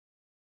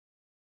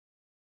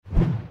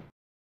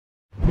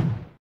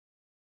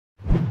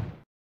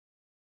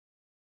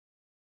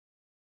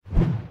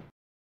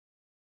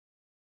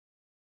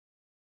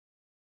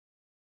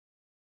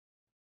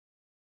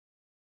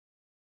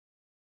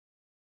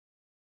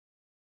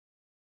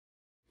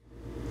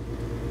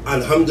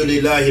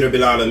Alhamdulillahi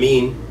Rabbil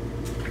Alameen.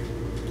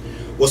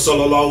 Wa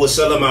sallallahu wa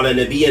sallam ala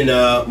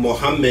nabiyyina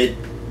Muhammad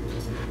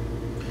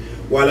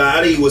wa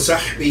ala alihi wa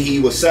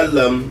sahbihi wa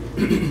sallam.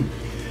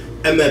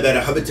 Amma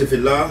ba'da, habibti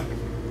fillah.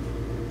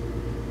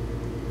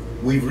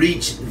 We've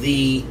reached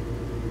the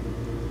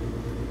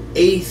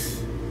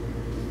 8th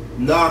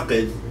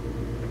naqid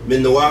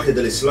min nawaqid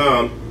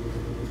al-Islam,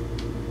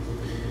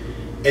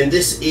 and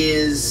this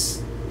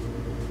is,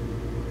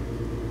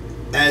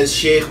 as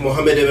Shaykh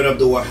Muhammad ibn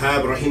Abdul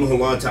Wahhab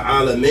rahimahullah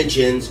ta'ala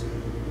mentions,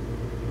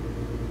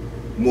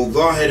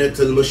 مظاهرة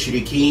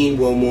المشركين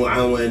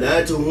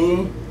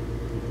ومعاوناتهم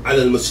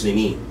على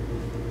المسلمين.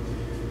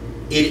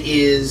 It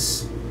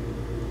is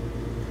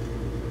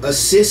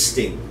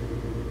assisting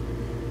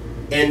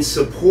and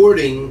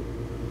supporting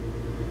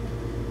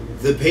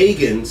the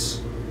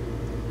pagans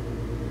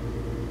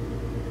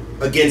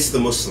against the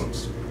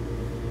Muslims.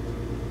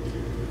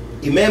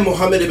 Imam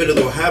Muhammad ibn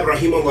Abdul Wahhab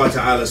rahimahullah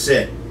ta'ala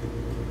said,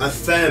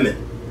 الثامن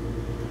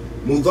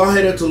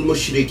مظاهرة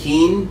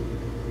المشركين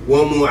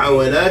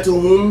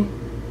ومعاوناتهم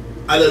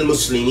على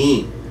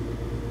المسلمين.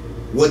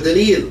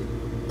 والدليل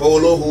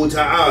قوله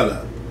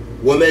تعالى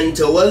ومن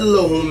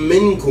تولهم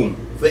منكم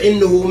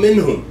فإنه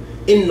منهم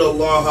إن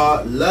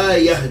الله لا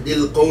يهدي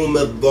القوم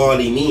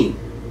الظالمين.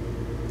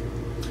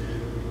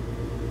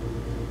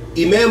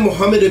 Imam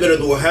Muhammad ibn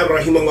Abdul Wahhab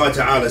rahimahullah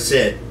ta'ala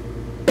said,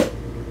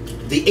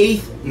 the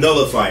 8th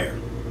nullifier.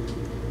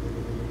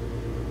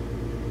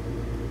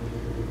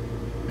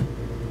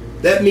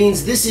 That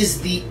means this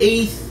is the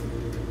 8th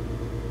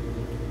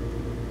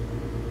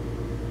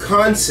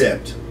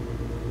concept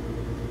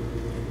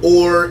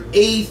or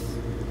 8th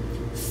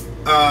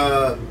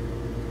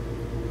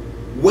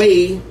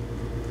way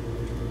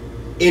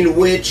in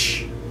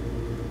which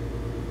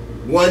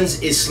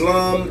one's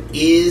Islam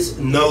is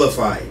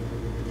nullified,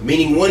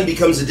 meaning one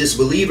becomes a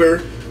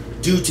disbeliever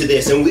due to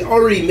this. And we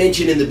already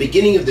mentioned in the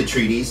beginning of the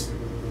treatise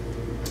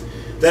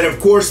that of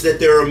course that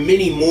there are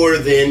many more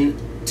than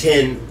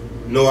 10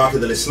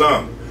 nawaqid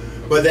al-Islam,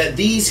 but that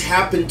these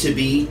happen to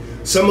be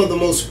some of the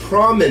most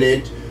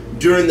prominent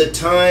during the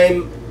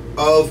time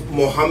of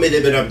Muhammad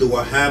ibn Abdul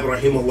Wahhab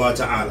rahimahullah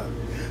ta'ala.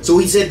 So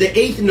he said the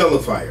 8th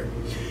nullifier: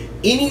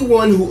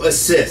 anyone who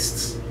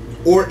assists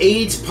or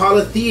aids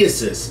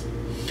polytheists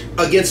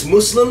against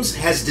Muslims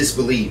has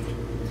disbelieved.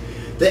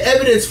 The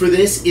evidence for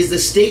this is the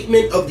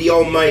statement of the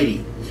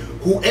Almighty,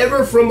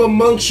 whoever from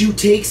amongst you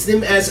takes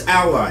them as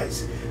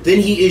allies, then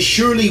he is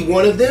surely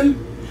one of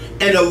them,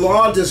 and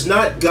Allah does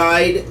not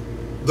guide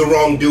the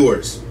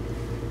wrongdoers.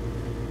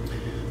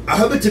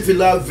 Ahibati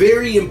fillah,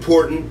 very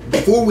important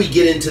before we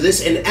get into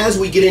this, and as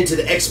we get into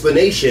the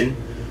explanation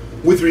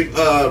with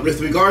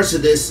regards to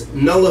this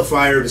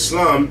nullifier of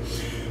Islam,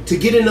 to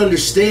get an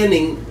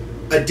understanding,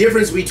 a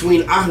difference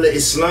between Ahl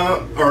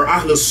Islam or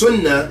Ahl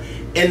Sunnah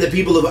and the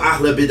people of Ahl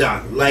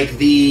Bid'ah, like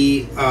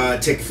the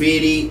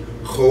Takfiri,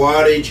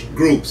 Khawaarij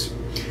groups.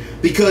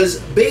 Because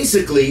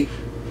basically,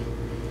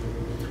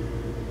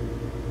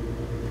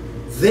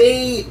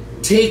 they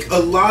take a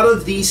lot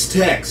of these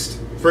texts.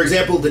 For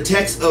example, the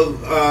text of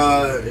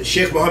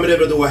Shaykh Muhammad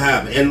ibn Abdul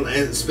Wahhab,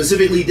 and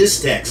specifically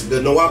this text, the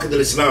Nawaqid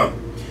al-Islam,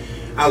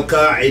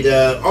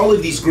 Al-Qaeda, all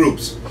of these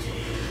groups.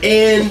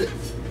 And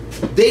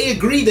they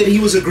agree that he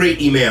was a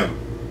great imam.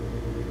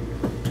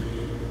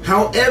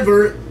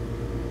 However,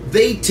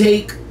 they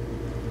take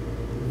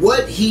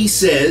what he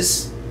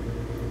says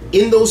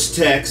in those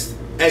texts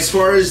as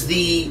far as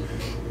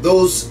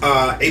those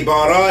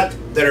ibarat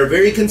that are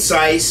very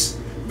concise,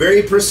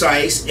 very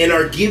precise, and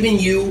are giving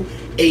you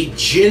a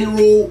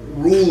general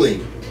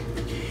ruling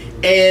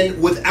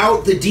and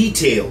without the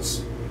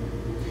details.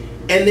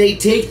 And they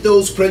take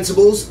those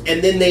principles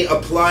and then they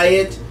apply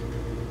it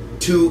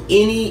to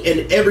any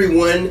and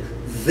everyone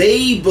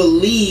they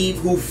believe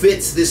who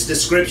fits this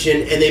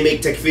description, and they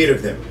make takfir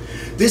of them.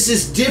 This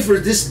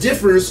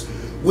differs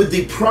with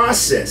the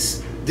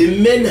process, the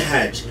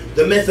minhaj,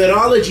 the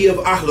methodology of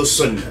Ahl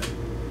Sunnah.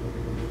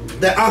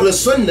 The Ahl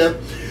Sunnah,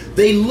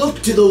 they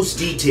look to those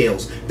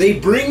details. They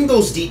bring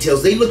those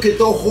details. They look at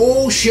the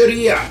whole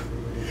Sharia.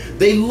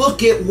 They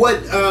look at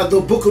what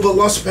the book of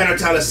Allah subhanahu wa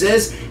ta'ala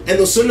says, and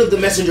the sunnah of the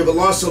Messenger of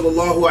Allah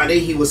sallallahu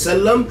alayhi wa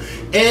sallam,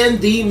 and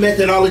the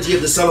methodology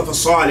of the Salaf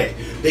as-Salih.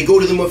 They go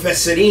to the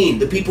Mufassirin,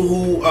 the people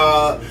who,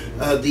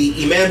 the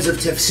Imams of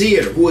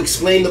Tafsir, who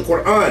explain the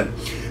Quran.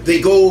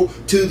 They go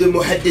to the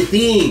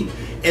Muhaddithin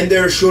and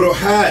their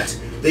shuruhat.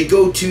 They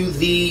go to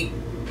the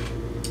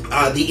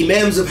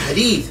Imams of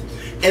Hadeeth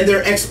and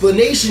their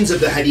explanations of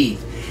the Hadeeth.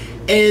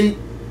 And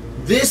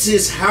this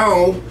is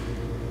how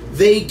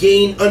they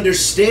gain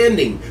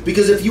understanding.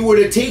 Because if you were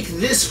to take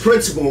this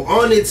principle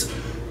on its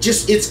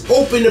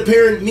open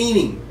apparent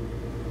meaning,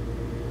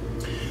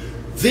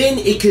 then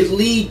it could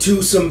lead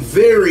to some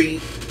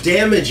very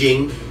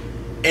damaging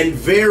and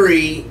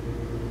very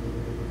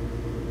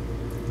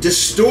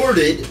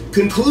distorted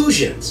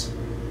conclusions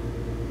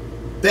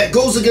that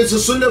goes against the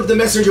sunnah of the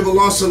Messenger of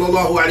Allah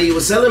sallallahu alaihi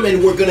wasallam.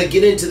 And we're going to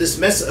get into this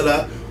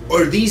mas'ala,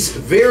 or these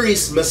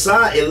various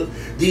masail,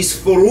 these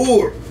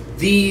furur,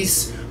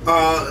 these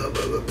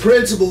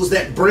principles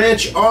that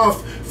branch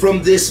off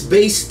from this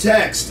base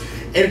text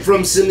and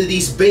from some of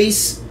these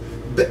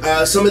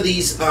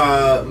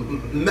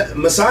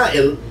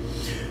masail,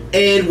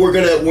 and we're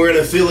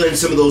gonna fill in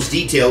some of those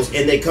details,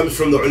 and it comes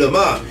from the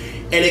ulama,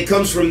 and it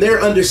comes from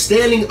their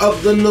understanding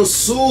of the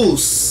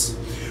nusus.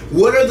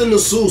 What are the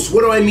nusus?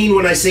 What do I mean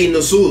when I say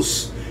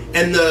nusus?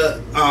 And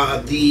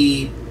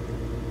the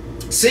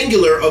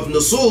singular of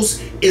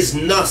nusus is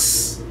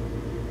nas.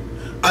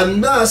 A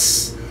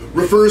nas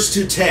refers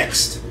to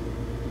text.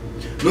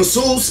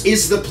 Nusus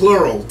is the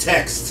plural,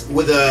 text,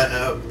 with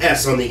a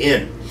S on the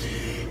end.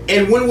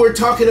 And when we're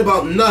talking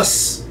about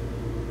nas,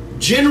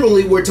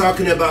 generally we're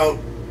talking about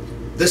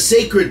the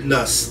sacred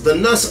nas, the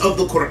nas of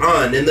the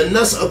Quran, and the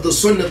nas of the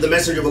Sunnah of the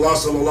Messenger of Allah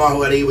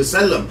sallallahu alaihi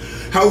wasallam.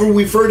 However,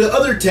 we refer to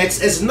other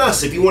texts as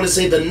nas. If you want to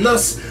say the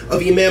nas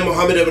of Imam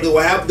Muhammad ibn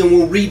Wahhab, then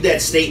we'll read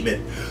that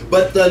statement.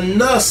 But the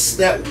nas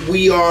that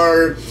we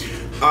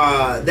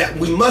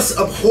must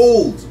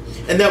uphold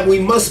and that we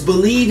must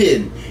believe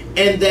in,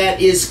 and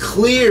that is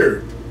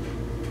clear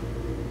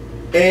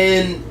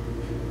and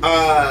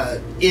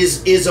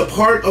is a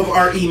part of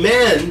our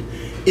iman,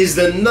 is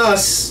the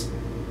nas,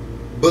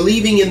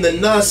 believing in the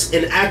nas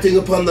and acting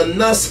upon the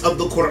nas of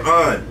the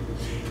Quran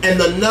and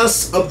the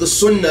nas of the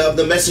Sunnah of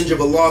the Messenger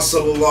of Allah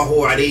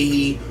sallallahu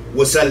alaihi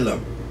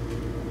wasallam.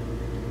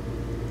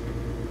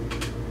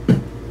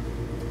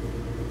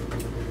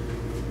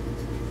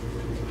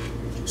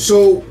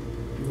 So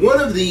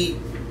one of the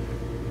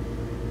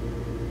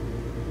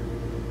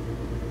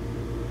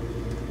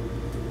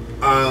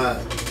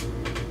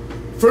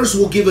first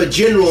we'll give a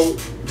general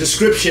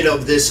description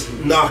of this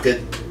naqd,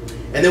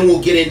 and then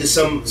we'll get into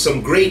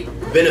some great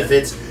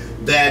benefits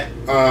that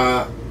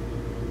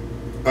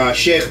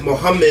Sheikh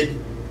Muhammad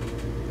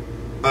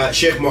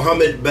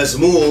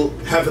Bazmul,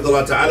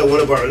 Hafidhullah Ta'ala, one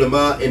of our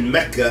ulama in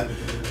Mecca,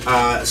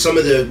 some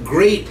of the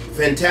great,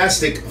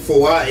 fantastic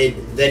fawaid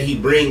that he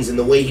brings and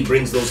the way he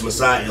brings those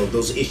masail,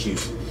 those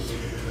issues.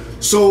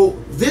 So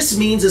this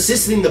means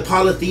assisting the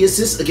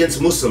polytheists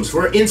against Muslims.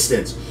 For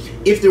instance,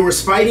 if there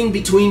was fighting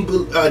between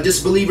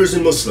disbelievers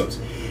and Muslims,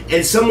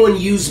 and someone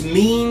used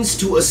means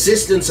to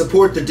assist and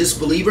support the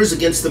disbelievers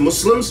against the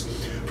Muslims,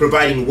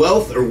 providing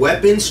wealth or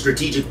weapons,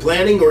 strategic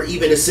planning, or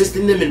even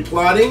assisting them in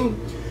plotting,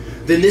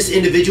 then this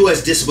individual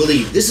has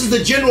disbelieved. This is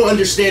the general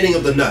understanding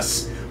of the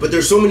nas, but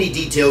there's so many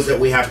details that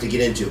we have to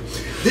get into.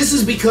 This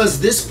is because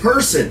this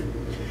person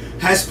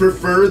has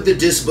preferred the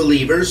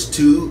disbelievers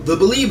to the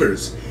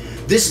believers.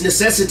 This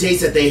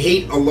necessitates that they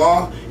hate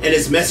Allah and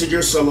His Messenger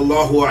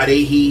sallallahu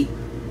alaihi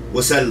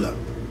wasallam.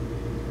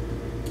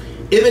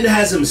 Ibn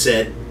Hazm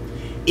said,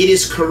 "It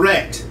is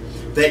correct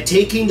that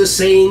taking the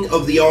saying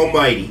of the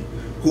Almighty,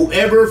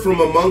 whoever from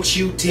amongst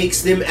you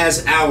takes them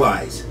as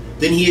allies,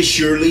 then he is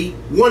surely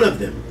one of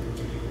them."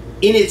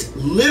 In its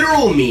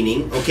literal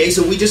meaning, okay,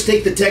 so we just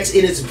take the text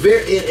in its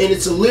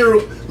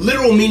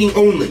literal meaning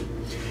only.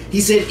 He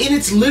said, in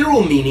its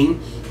literal meaning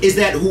is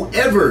that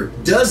whoever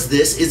does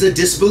this is a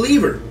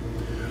disbeliever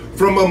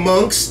from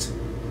amongst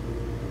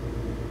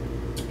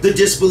the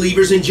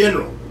disbelievers in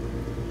general.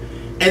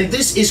 And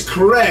this is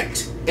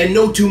correct, and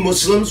no two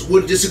Muslims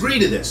would disagree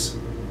to this.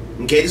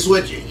 Okay, this is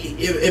what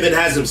Ibn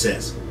Hazm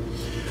says.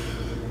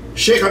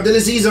 Sheikh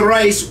Abdulaziz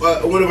Al-Rais,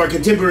 one of our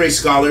contemporary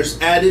scholars,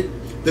 added,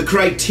 the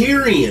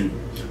criterion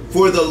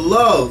for the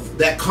love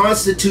that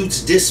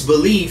constitutes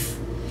disbelief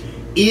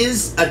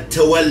is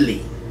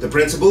at-tawalli, the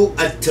principle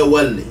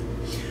at-tawalli,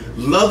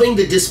 loving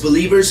the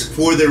disbelievers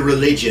for their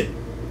religion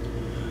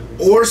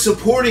or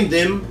supporting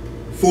them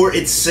for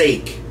its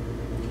sake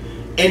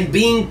and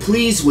being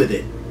pleased with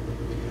it.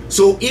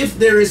 So if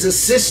there is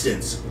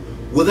assistance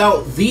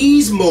without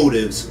these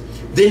motives,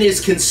 then it is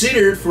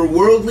considered for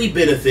worldly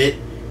benefit,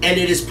 and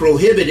it is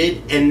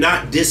prohibited and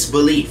not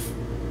disbelief.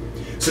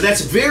 So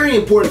that's very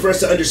important for us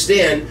to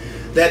understand,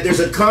 that there's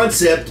a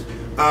concept,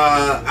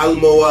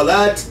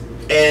 al-mawalat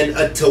and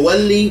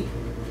at-tawalli,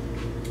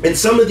 and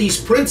some of these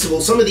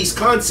principles, some of these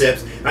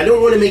concepts, I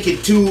don't want to make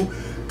it too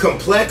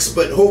complex,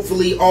 but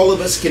hopefully all of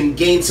us can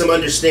gain some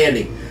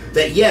understanding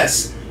that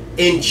yes,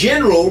 in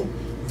general,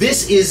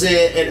 this is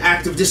an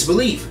act of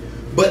disbelief,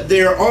 but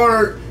there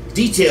are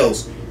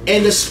details,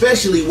 and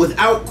especially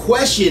without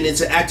question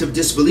it's an act of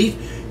disbelief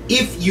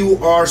if you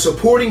are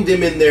supporting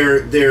them in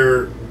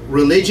their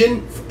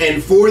religion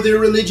and for their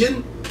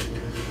religion.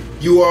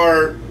 You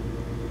are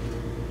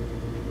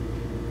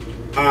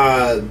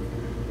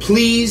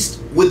pleased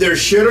with their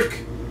shirk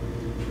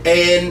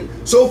and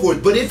so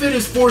forth. But if it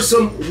is for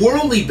some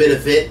worldly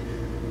benefit,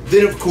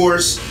 then of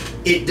course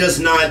it does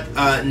not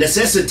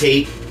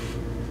necessitate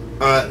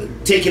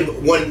taking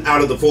one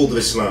out of the fold of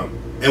Islam.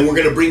 And we're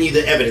going to bring you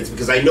the evidence,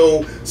 because I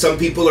know some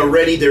people are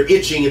ready, they're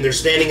itching, and they're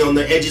standing on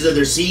the edges of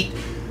their seat,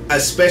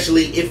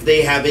 especially if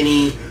they have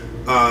any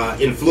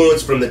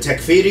influence from the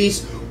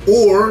takfiris,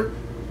 or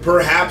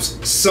perhaps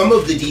some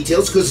of the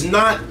details, because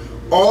not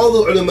all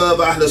the ulama of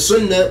Ahl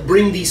Sunnah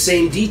bring these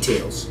same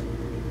details.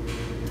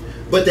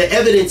 But the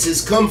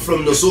evidences come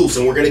from nusus,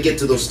 and we're going to get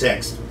to those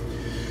texts.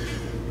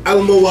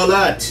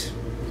 Al-Mawalat,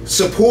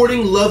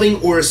 supporting,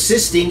 loving, or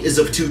assisting is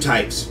of two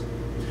types.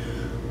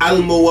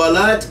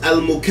 Al-Muwalat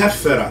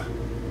al-Mukaffara.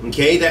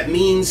 Okay, that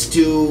means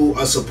to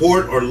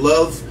support or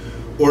love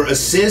or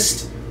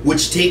assist,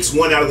 which takes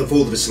one out of the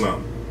fold of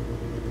Islam.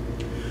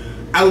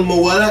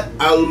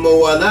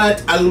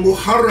 Al-Muwalat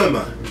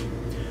al-Muharrama.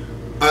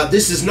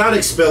 This does not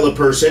expel a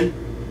person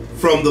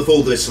from the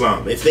fold of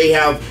Islam. If they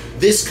have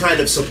this kind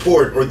of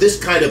support or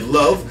this kind of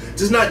love,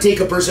 does not take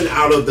a person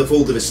out of the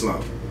fold of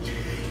Islam.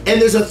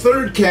 And there's a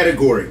third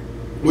category,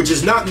 which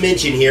is not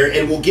mentioned here,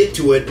 and we'll get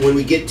to it when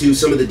we get to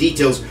some of the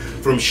details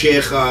from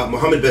Sheikh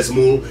Muhammad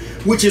Bazmul,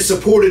 which is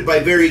supported by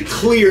very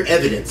clear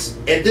evidence.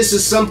 And this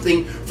is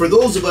something for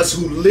those of us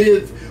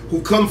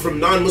who come from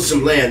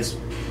non-Muslim lands,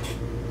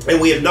 and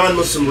we have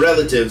non-Muslim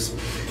relatives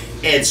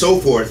and so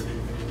forth.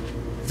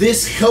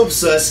 This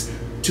helps us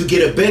to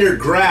get a better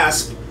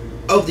grasp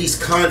of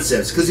these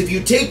concepts, because if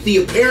you take the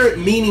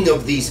apparent meaning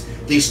of these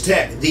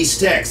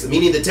texts,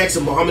 meaning the text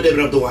of Muhammad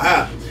ibn Abdul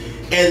Wahhab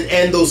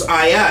and those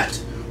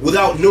ayat,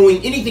 without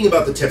knowing anything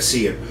about the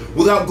tafsir,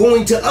 without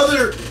going to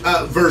other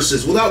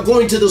verses, without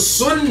going to the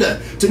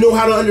sunnah to know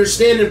how to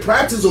understand and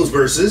practice those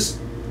verses,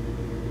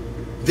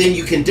 then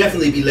you can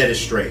definitely be led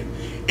astray.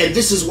 And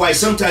this is why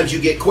sometimes you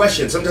get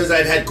questions. Sometimes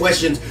I've had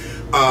questions,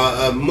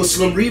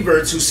 Muslim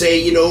reverts who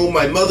say, you know,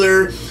 my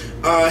mother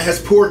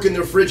has pork in the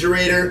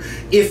refrigerator.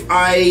 If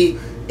I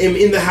am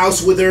in the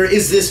house with her,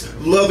 is this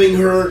loving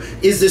her?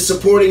 Is this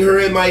supporting her?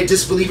 Am I a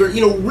disbeliever?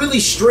 You know, really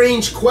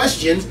strange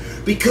questions,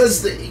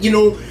 because, you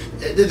know,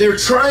 they're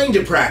trying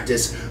to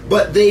practice,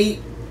 but they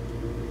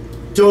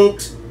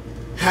don't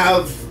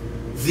have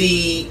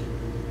the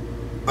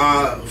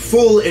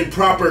full and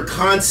proper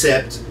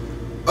concept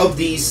of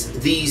these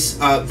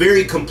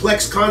very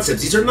complex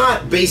concepts. These are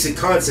not basic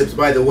concepts,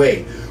 by the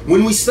way.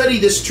 When we study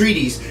this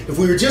treatise, if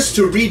we were just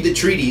to read the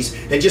treatise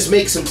and just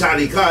make some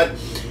ta'liqat,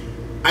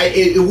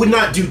 it would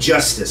not do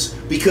justice,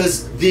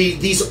 because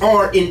these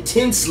are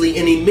intensely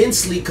and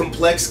immensely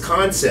complex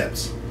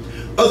concepts.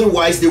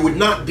 Otherwise, there would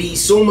not be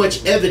so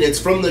much evidence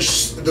from the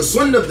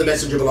sunnah of the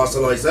Messenger of Allah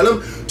sallallahu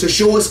alaihi wasallam to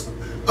show us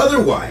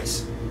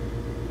otherwise.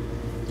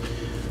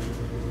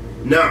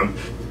 Naam.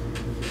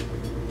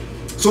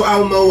 So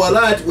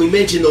al-Muwalat, we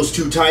mentioned those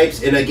two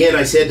types, and again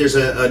I said there's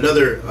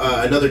another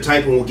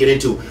type, and we'll get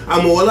into.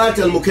 Al-Muwalat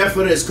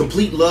al-Mukaffara is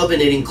complete love, and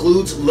it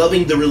includes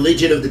loving the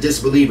religion of the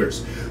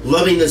disbelievers,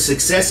 loving the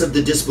success of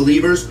the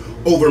disbelievers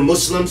over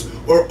Muslims,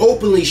 or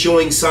openly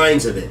showing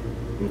signs of it.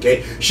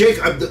 Okay, Sheikh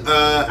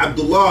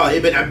Abdullah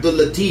ibn Abdul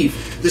Latif,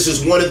 this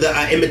is one of the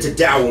A'immat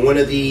al-Da'wah, one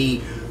of the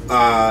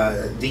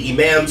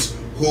Imams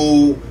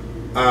who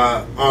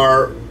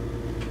are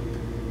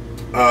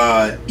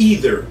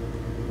either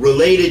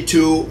related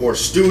to or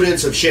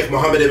students of Sheikh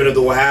Muhammad ibn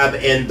Abdul Wahhab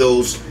and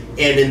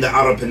in the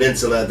Arab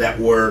Peninsula that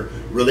were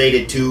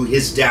related to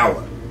his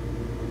da'wah.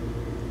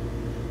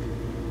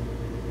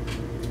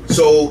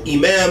 So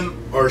Imam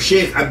or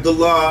Sheikh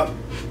Abdullah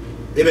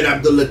ibn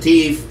Abdul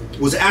Latif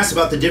was asked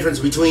about the difference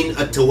between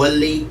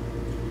at-tawalli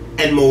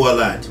and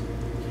muwalat,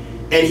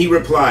 and he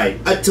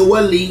replied,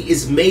 at-tawalli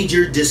is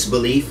major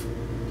disbelief,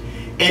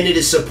 and it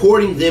is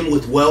supporting them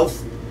with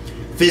wealth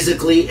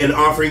physically and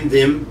offering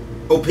them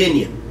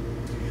opinion.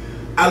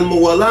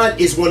 Al-Muwalat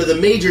is one of the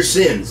major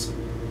sins,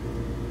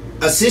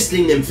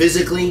 assisting them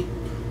physically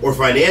or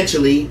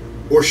financially,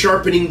 or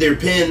sharpening their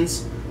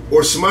pens,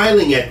 or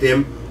smiling at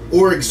them,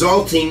 or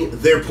exalting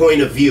their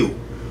point of view.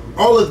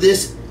 All of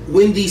this,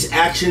 when these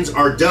actions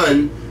are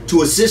done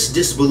to assist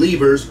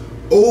disbelievers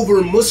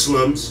over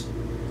Muslims,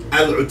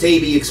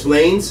 Al-Utaybi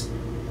explains,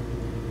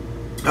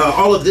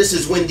 all of this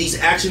is when these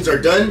actions are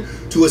done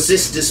to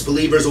assist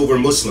disbelievers over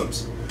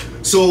Muslims.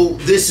 So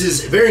this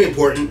is very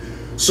important.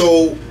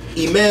 So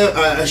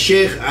Imam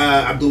Sheikh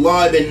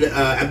Abdullah ibn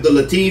Abdul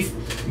Latif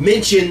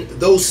mentioned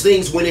those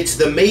things when it's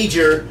the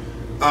major,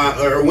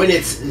 or when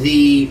it's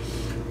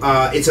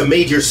a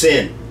major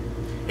sin.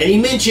 And he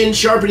mentioned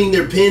sharpening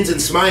their pens and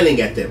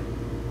smiling at them.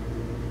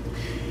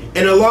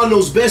 And Allah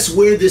knows best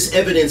where this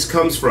evidence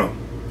comes from.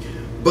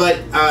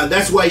 But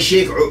that's why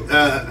Sheikh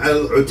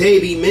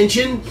Al-Utaybi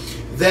mentioned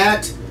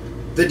that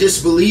the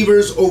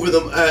disbelievers over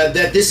them,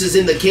 that this is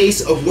in the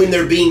case of when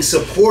they're being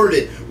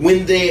supported,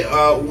 when they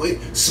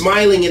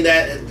smiling in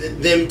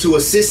them to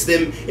assist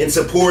them in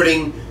support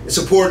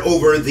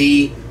over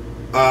the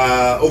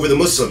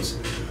Muslims.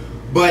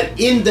 But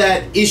in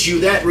that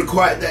issue, that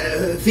requires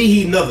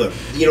fihi nadhar,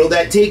 you know,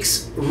 that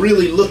takes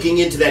really looking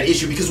into that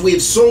issue, because we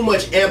have so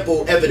much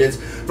ample evidence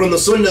from the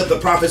sunnah of the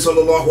Prophet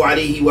sallallahu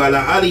alaihi wa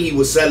alihi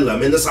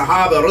wasallam and the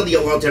Sahaba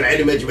radiyallahu ta'ala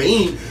anhum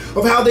ajma'in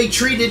of how they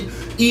treated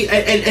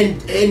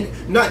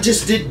and not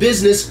just did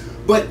business,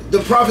 but the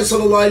Prophet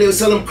sallallahu alaihi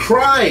wasallam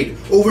cried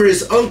over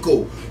his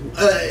uncle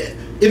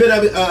Ibn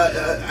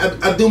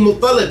Abdul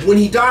Muttalib when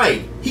he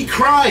died. He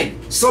cried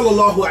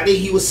sallallahu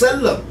alaihi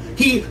wasallam.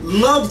 He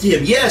loved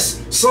him, yes,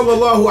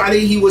 sallallahu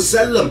alaihi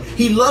wasallam.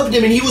 He loved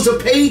him, and he was a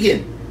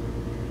pagan.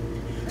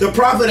 The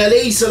Prophet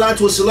alayhi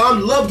salatu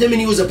wasalam loved him, and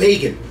he was a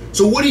pagan.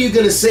 So what are you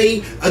going to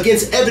say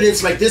against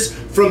evidence like this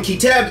from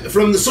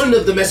from the Sunnah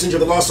of the Messenger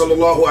of Allah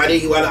sallallahu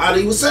alaihi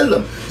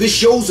wasallam? This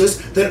shows us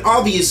that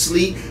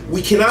obviously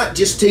we cannot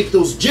just take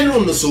those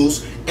general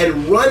nusus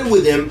and run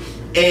with them,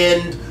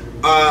 and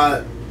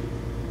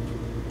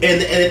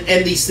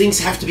these things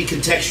have to be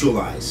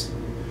contextualized.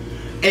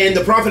 And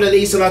the Prophet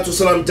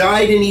ﷺ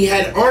died, and he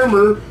had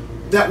armor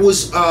that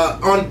was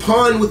on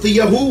pawn with the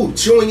Yahud,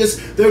 showing us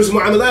there was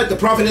mu'amalat. The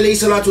Prophet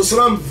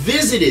ﷺ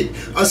visited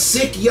a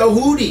sick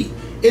Yahudi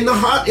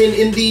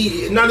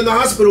not in the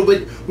hospital,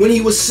 but when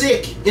he was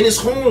sick in his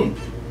home,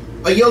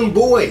 a young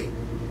boy,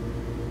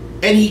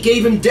 and he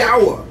gave him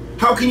dawah.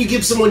 How can you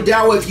give someone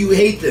dawah if you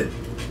hate them?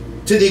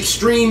 To the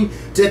extreme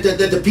that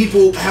the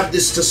people have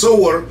this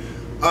tasawwur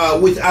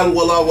with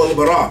al-wala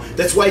wal-bara.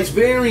 That's why it's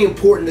very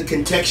important to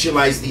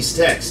contextualize these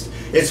texts.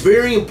 It's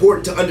very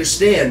important to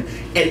understand,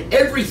 and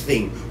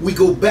everything we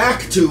go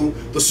back to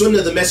the Sunnah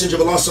of the Messenger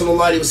of Allah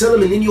sallallahu alaihi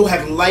wasallam, and then you'll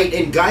have light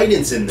and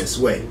guidance in this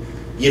way.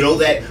 You know,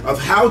 that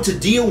of how to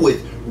deal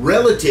with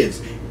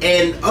relatives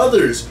and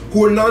others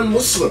who are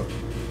non-Muslim.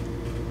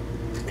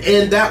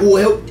 And that will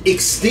help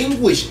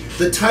extinguish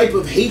the type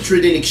of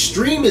hatred and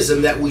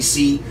extremism that we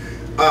see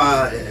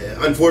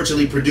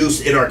unfortunately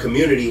produced in our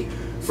community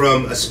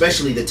from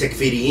especially the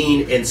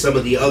Takfiriyin and some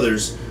of the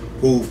others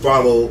who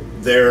follow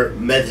their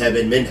madhab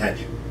and minhaj.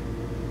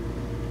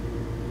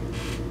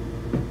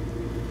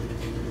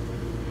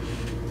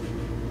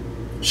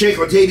 Sheikh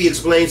Utaybi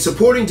explains,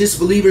 supporting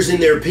disbelievers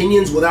in their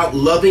opinions without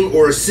loving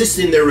or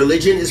assisting their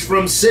religion is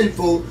from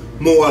sinful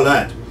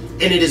muwalat,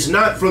 and it is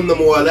not from the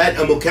muwalat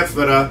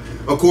al-mukaffara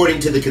according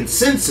to the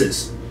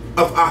consensus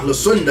of Ahl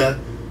Sunnah,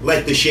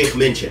 like the Sheikh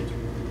mentioned.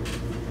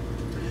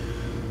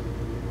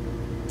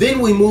 Then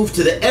we move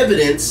to the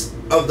evidence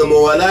of the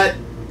muwalat,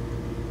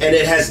 and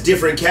it has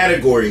different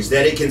categories,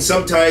 that it can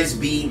sometimes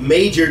be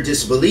major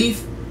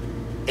disbelief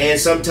and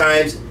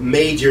sometimes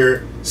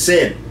major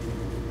sin.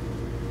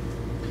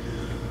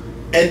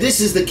 And this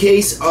is the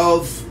case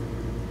of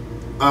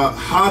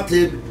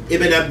Hadeeth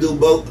ibn Abdul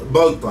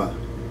Balta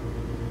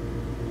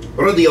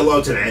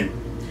radiyallahu ta'ala anhu.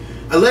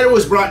 A letter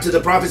was brought to the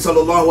Prophet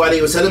sallallahu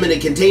alaihi wasallam, and it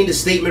contained a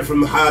statement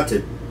from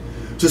Hadeeth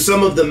to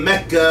some of the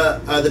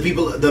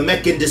the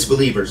Meccan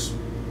disbelievers,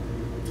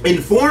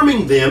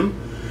 informing them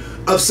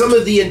of some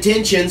of the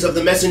intentions of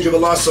the Messenger of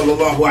Allah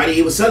sallallahu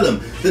alaihi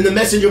wasallam. Then the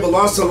Messenger of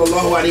Allah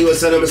sallallahu alaihi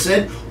wasallam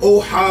said,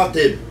 "O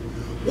Hadeeth,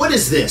 what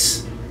is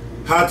this?"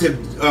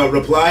 Hadeeth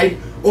replied,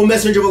 "O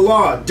Messenger of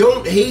Allah,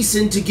 don't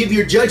hasten to give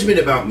your judgment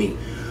about me.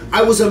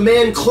 I was a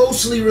man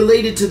closely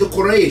related to the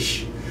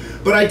Quraysh,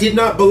 but I did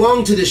not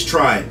belong to this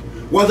tribe,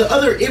 while the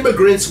other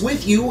immigrants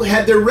with you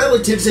had their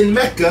relatives in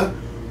Mecca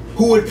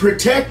who would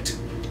protect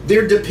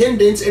their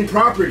dependents and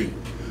property.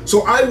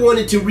 So I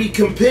wanted to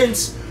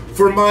recompense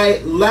for my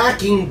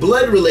lacking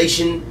blood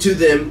relation to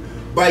them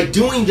by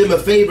doing them a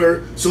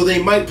favor so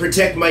they might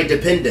protect my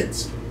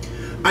dependents.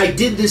 I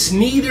did this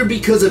neither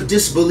because of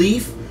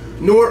disbelief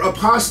nor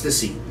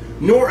apostasy,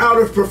 nor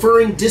out of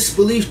preferring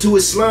disbelief to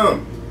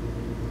Islam."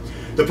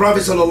 The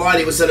Prophet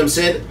ﷺ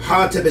said,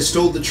 "Hadeeth has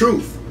told the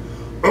truth."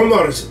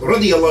 Umar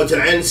radiyallahu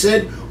ta'ala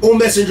said, "O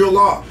Messenger of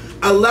Allah,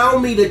 allow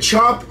me to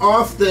chop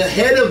off the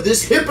head of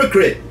this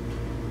hypocrite."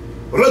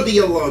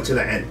 Radiyallahu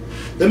ta'ala.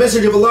 The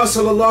Messenger of Allah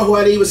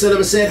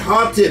ﷺ said,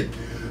 "Hadeeth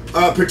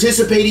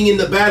participating in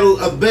the battle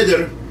of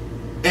Badr,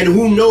 and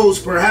who knows,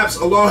 perhaps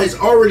Allah has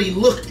already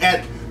looked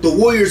at the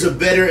warriors of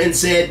Badr and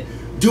said,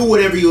 'Do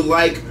whatever you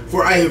like,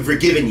 for I have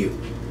forgiven you.'"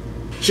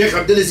 Sheikh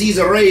Abdulaziz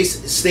Al-Rais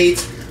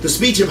states, the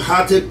speech of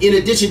Hadeeth, in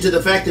addition to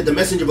the fact that the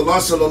Messenger of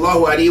Allah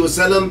sallallahu alaihi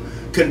wasallam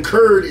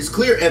concurred, is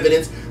clear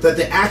evidence that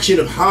the action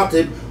of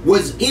Hadeeth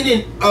was in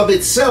and of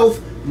itself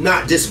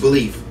not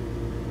disbelief.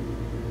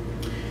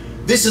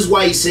 This is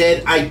why he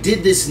said, "I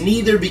did this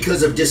neither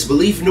because of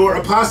disbelief nor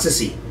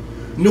apostasy,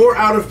 nor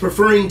out of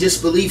preferring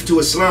disbelief to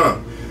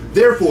Islam."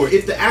 Therefore,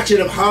 if the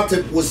action of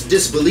Hadeeth was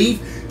disbelief,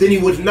 then he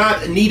would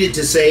not needed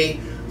to say,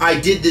 "I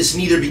did this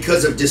neither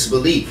because of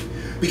disbelief,"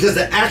 because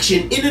the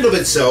action in and of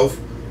itself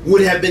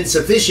would have been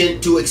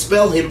sufficient to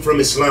expel him from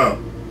Islam.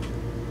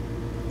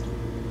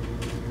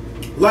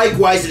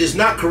 Likewise, it is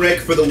not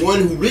correct for the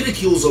one who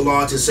ridicules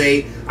Allah to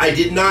say, "I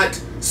did not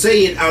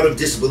say it out of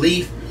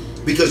disbelief,"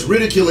 because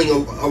ridiculing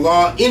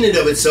Allah in and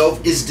of itself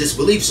is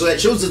disbelief. So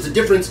that shows us the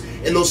difference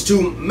in those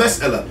two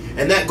mas'ala.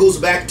 And that goes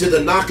back to the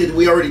naqid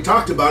we already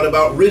talked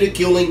about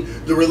ridiculing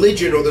the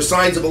religion or the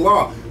signs of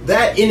Allah.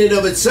 That in and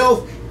of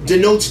itself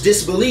denotes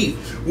disbelief.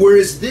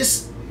 Whereas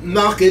this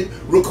naqid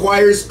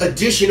requires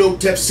additional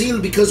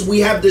tafsil, because we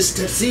have this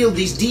tafsil,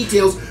 these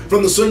details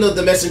from the Sunnah of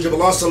the Messenger of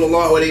Allah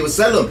sallallahu alaihi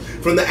wasallam,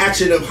 from the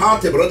action of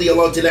Hadeeth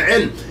radiyallahu ta'ala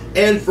an,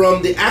 and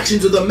from the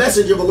actions of the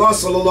Messenger of Allah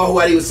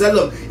sallallahu alaihi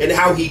wasallam and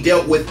how he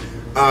dealt with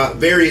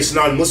various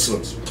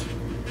non-Muslims.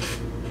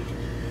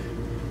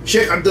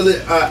 Sheikh Abdul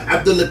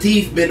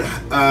Latif bin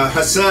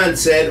Hassan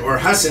said,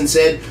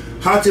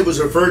 Hadeeth was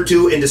referred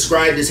to and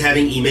described as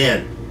having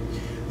iman.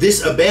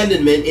 This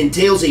abandonment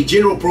entails a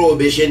general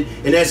prohibition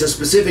and has a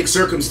specific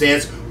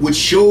circumstance which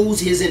shows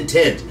his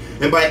intent.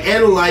 And by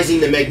analyzing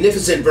the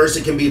magnificent verse,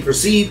 it can be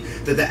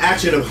perceived that the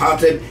action of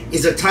Hadeeth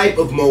is a type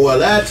of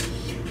mawalat,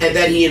 and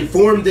that he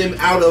informed them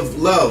out of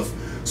love.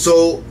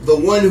 So the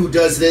one who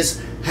does this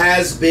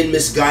has been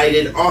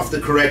misguided off the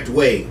correct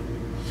way.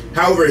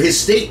 However, his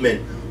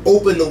statement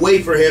opened the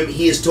way for him.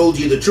 He has told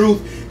you the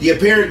truth. The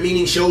apparent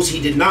meaning shows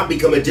he did not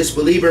become a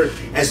disbeliever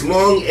as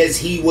long as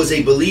he was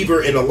a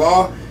believer in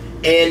Allah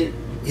and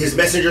his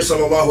messenger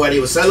sallallahu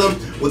alaihi wasallam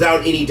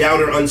without any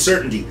doubt or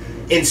uncertainty.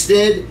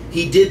 Instead,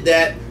 he did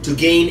that to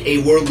gain a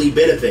worldly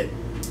benefit.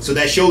 So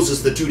that shows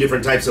us the two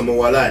different types of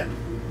mawalat.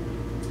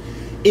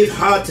 If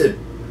Hadeeth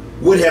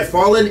would have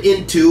fallen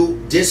into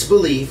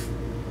disbelief,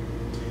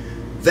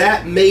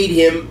 that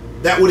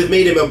would have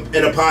made him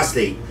an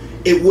apostate.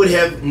 It would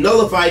have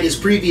nullified his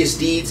previous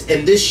deeds,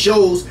 and this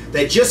shows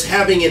that just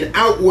having an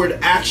outward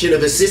action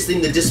of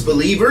assisting the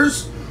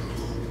disbelievers,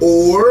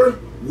 or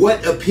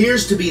what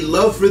appears to be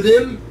love for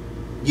them,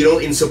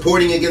 in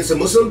supporting against a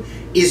Muslim,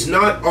 is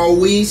not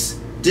always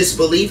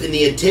disbelief, and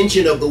the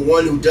intention of the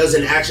one who does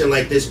an action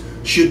like this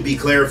should be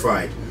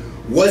clarified.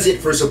 Was it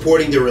for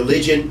supporting their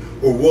religion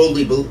or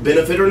worldly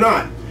benefit or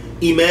not?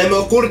 Imam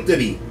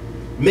al-Qurtubi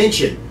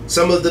mentioned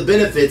some of the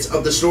benefits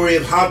of the story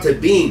of Hadeeth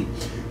being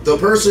the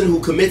person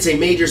who commits a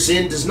major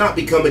sin does not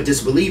become a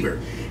disbeliever,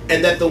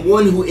 and that the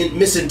one who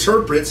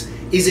misinterprets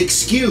is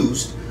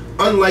excused,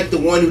 unlike the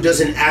one who does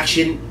an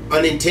action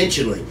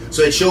unintentionally.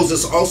 So it shows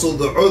us also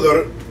the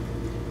udhr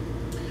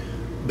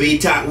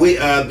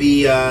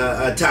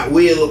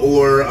ta'wil,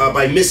 or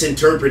by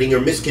misinterpreting or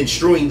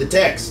misconstruing the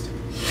text.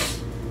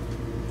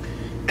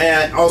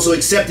 And also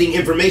accepting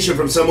information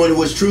from someone who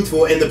was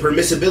truthful, and the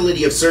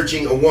permissibility of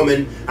searching a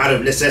woman out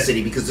of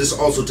necessity, because this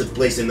also took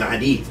place in the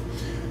Hadeeth,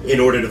 in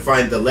order to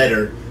find the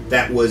letter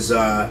that was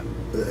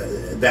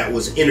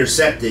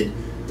intercepted,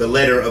 the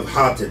letter of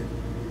Hadeeth.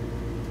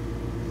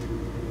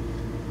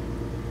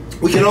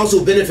 We can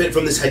also benefit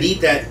from this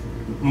Hadith that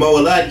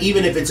mawalat,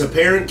 even if it's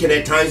apparent, can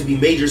at times be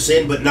major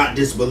sin but not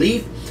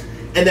disbelief,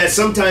 and that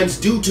sometimes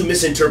due to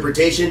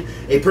misinterpretation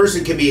a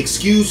person can be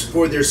excused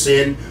for their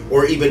sin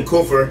or even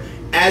kufr,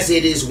 as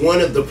it is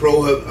one of the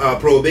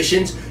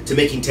prohibitions to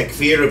making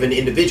takfir of an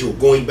individual,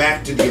 going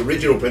back to the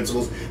original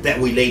principles that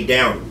we laid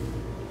down.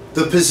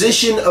 The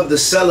position of the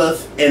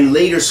Salaf and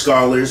later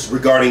scholars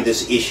regarding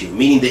this issue,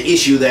 meaning the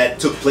issue that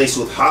took place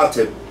with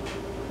Hadeeth,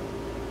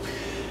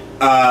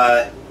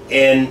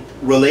 and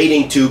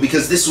relating to,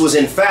 because this was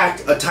in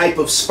fact a type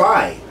of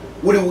spy.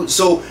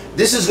 So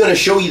this is going to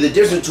show you the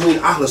difference between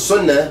Ahl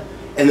Sunnah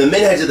and the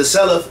Minhaj of the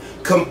Salaf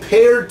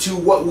compared to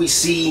what we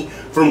see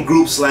from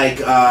groups like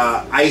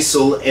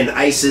ISIL and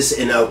ISIS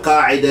and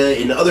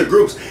Al-Qaeda and other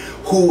groups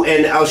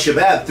and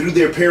Al-Shabaab, through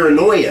their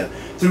paranoia,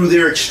 through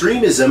their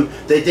extremism,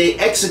 that they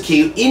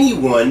execute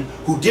anyone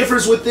who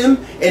differs with them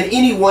and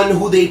anyone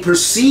who they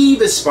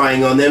perceive as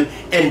spying on them,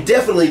 and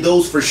definitely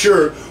those for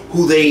sure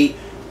who they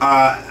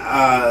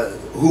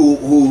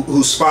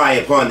who spy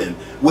upon them.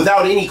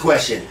 Without any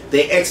question,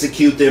 they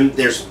execute them.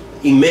 There's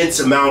immense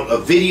amount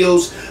of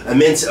videos,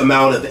 immense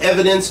amount of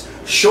evidence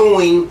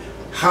showing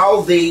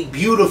how they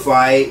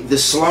beautify the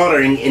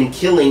slaughtering and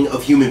killing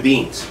of human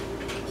beings.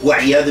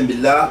 وَعِيَاذٍ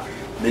بِاللَّهِ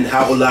مِنْ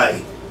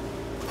هَؤُلَاءِ.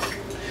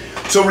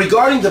 So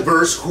regarding the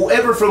verse,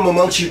 whoever from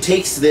amongst you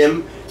takes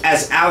them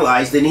as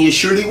allies, then he is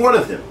surely one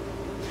of them.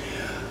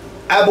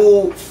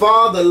 Abu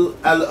Fadl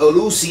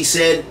al-Alusi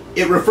said,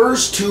 it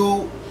refers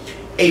to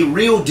a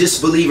real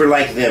disbeliever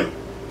like them.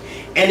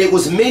 And it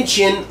was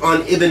mentioned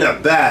on Ibn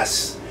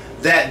Abbas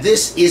that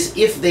this is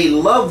if they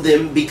love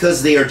them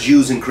because they are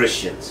Jews and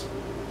Christians.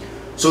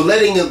 So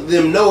letting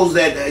them know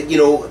that,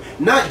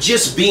 not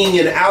just being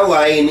an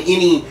ally in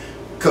any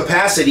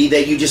capacity,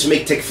 that you just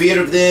make takfir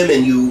of them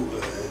and you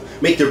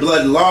make their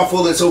blood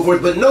lawful and so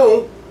forth, but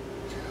no,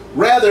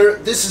 rather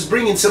this is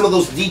bringing some of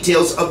those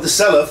details of the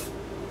Salaf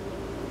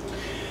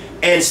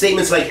and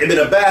statements like Ibn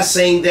Abbas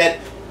saying that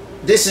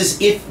this is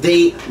if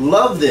they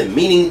love them,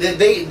 meaning that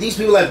these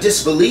people have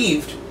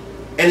disbelieved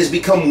and has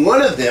become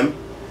one of them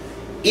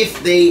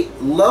if they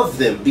love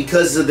them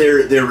because of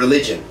their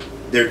religion,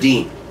 their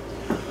deen.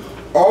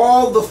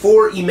 All the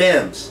four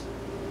Imams,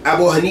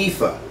 Abu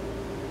Hanifa,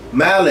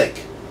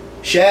 Malik,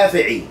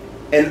 Shafi'i,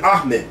 and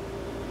Ahmed,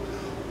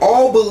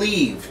 all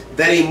believed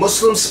that a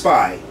Muslim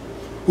spy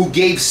who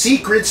gave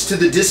secrets to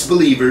the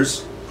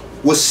disbelievers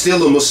was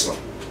still a Muslim.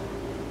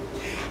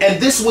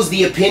 And this was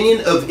the opinion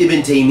of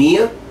Ibn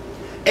Taymiyyah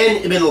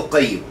and Ibn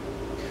al-Qayyim.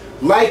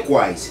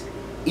 Likewise,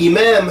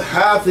 Imam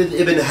Hafiz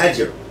ibn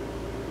Hajar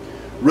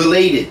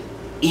related,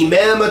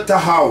 Imam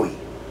al-Tahawi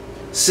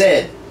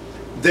said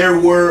there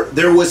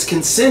was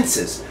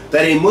consensus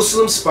that a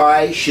Muslim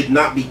spy should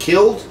not be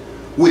killed,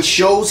 which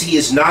shows he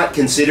is not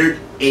considered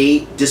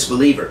a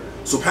disbeliever.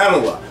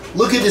 SubhanAllah.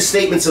 Look at the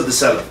statements of the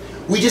Salaf.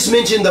 We just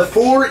mentioned the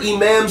four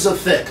Imams of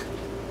fiqh.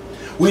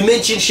 We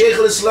mentioned Shaykh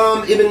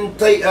al-Islam Ibn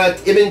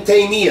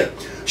Taymiyyah,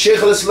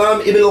 Shaykh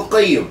al-Islam Ibn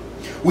al-Qayyim.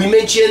 We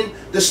mentioned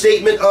the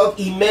statement of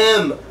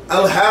Imam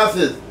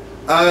al-Hafiz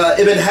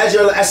Ibn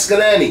Hajar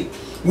al-Asqalani.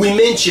 We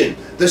mentioned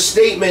the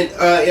statement,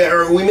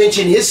 or we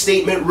mentioned his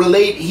statement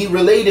he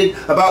related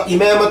about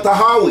Imam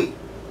al-Tahawi.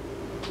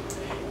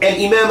 And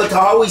Imam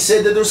Tahawi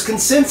said that there's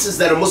consensus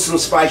that a Muslim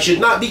spy should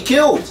not be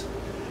killed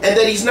and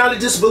that he's not a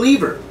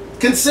disbeliever.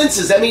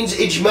 Consensus, that means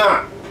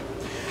ijma'.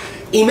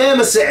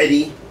 Imam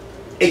Sa'di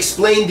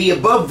explained the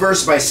above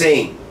verse by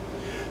saying,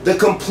 the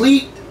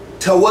complete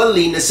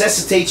tawalli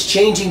necessitates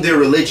changing their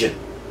religion,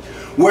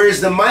 whereas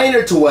the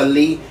minor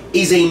tawalli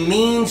is a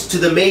means to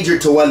the major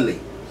tawalli.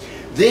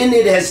 Then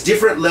it has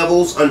different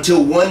levels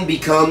until one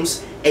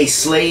becomes a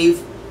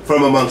slave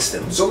from amongst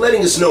them. So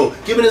letting us know,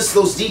 giving us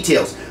those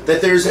details,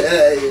 that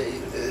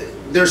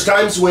there's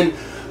times when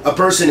a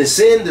person is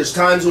sinned, there's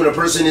times when a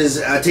person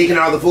is taken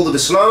out of the fold of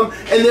Islam,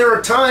 and there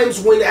are times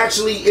when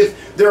actually,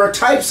 if there are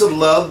types of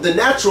love, the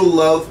natural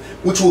love,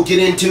 which we'll get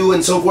into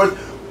and so forth,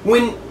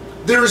 when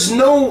there's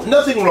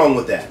nothing wrong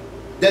with that.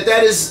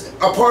 That is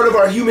a part of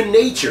our human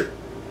nature.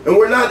 And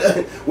we're not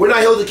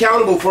held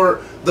accountable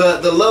for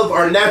the love,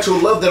 our natural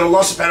love that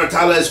Allah subhanahu wa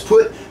ta'ala has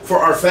put for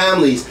our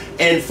families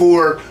and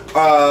for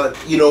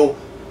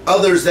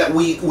others that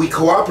we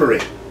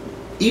cooperate,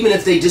 even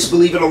if they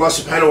disbelieve in Allah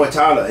subhanahu wa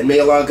ta'ala, and may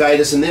Allah guide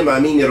us in them.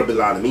 Ameen ya Rabbil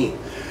Alameen.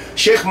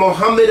 Sheikh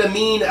Muhammad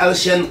Amin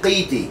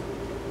al-Shanqiti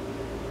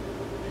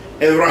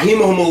and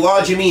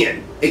rahimahumullah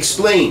jami'an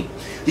explain,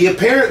 the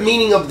apparent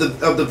meaning of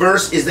the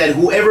verse is that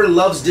whoever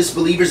loves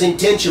disbelievers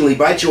intentionally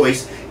by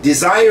choice,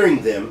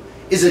 desiring them,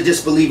 is a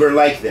disbeliever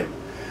like them.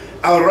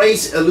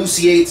 Al-Rais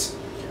elucidates,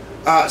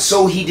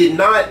 so he did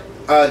not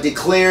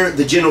declare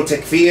the general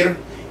takfir.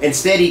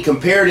 Instead, he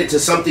compared it to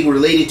something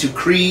related to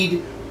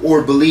creed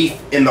or belief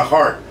in the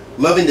heart,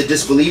 loving the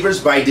disbelievers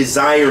by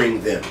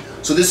desiring them.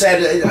 So this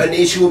had an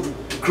issue of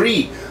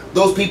creed.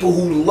 Those people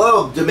who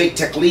love to make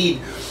taqleed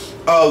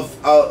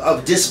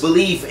of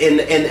disbelief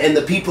and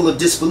the people of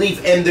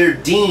disbelief and their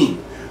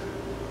deen.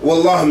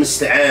 Wallahu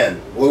musta'an.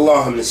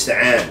 Wallahu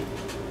musta'an.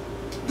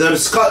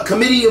 The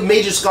Committee of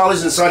Major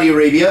Scholars in Saudi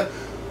Arabia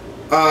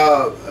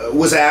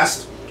was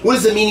asked, what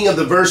is the meaning of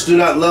the verse, do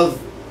not love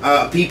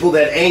people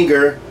that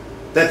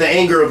the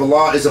anger of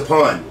Allah is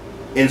upon,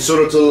 in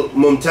Surah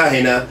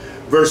Al-Mumtahina,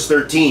 verse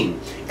 13.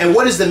 And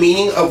what is the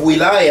meaning of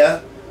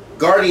wilaya,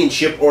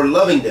 guardianship, or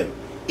loving them?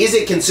 Is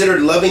it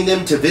considered loving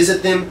them to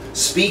visit them,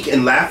 speak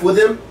and laugh with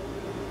them?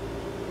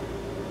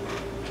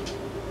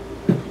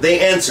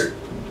 They answered,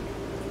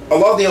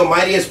 Allah the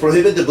Almighty has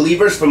prohibited the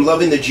believers from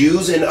loving the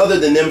Jews and other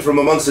than them from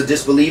amongst the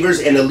disbelievers,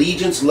 and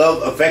allegiance,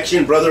 love,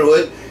 affection,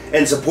 brotherhood,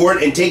 and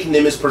support, and taking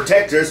them as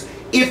protectors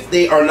if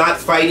they are not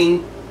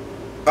fighting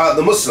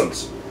the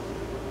Muslims.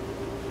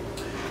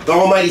 The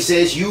Almighty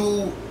says,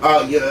 you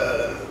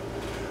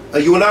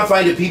will not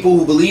find a people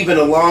who believe in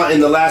Allah in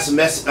the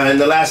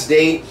last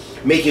day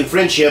making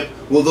friendship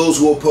with those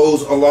who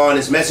oppose Allah and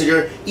His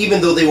Messenger,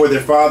 even though they were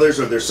their fathers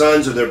or their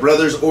sons or their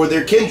brothers or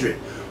their kindred.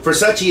 For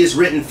such He has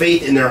written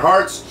faith in their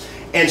hearts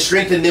and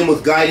strengthened them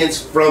with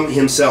guidance from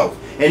Himself.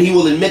 And He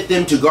will admit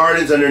them to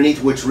gardens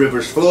underneath which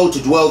rivers flow,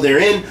 to dwell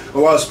therein.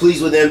 Allah is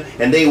pleased with them,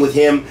 and they with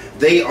Him.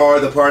 They are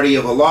the party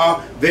of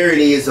Allah.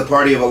 Verily is the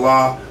party of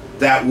Allah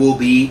that will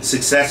be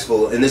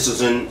successful. And this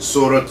is in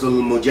Surah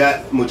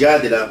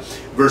Al-Mujadila,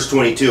 verse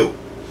 22.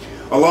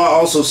 Allah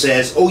also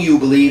says, O you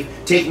believe,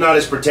 take not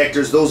as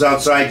protectors those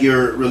outside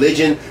your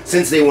religion,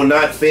 since they will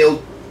not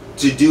fail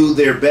to do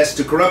their best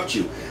to corrupt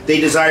you. They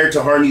desire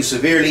to harm you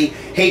severely.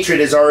 Hatred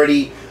has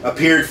already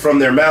appeared from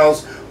their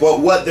mouths, but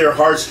what their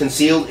hearts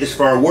concealed is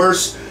far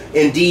worse.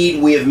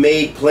 Indeed, we have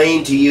made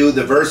plain to you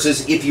the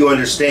verses if you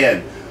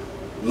understand.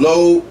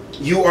 Lo,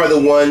 you are the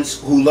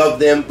ones who love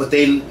them, but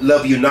they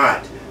love you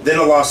not. Then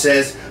Allah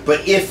says,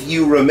 but if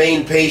you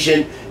remain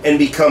patient and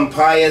become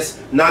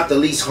pious, not the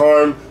least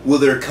harm will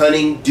their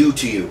cunning do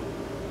to you.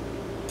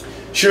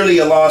 Surely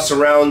Allah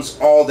surrounds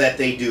all that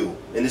they do.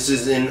 And this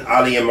is in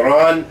Ali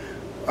Imran,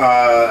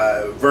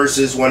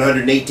 verses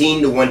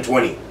 118 to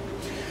 120.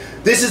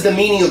 This is the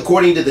meaning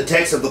according to the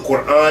text of the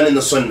Quran and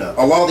the Sunnah.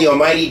 Allah the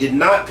Almighty did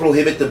not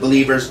prohibit the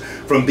believers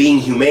from being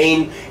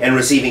humane and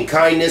receiving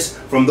kindness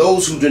from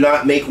those who do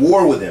not make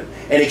war with them,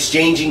 and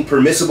exchanging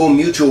permissible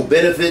mutual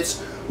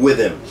benefits with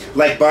them,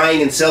 like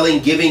buying and selling,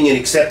 giving and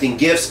accepting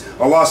gifts.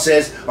 Allah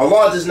says,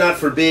 Allah does not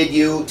forbid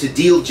you to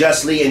deal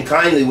justly and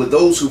kindly with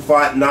those who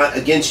fought not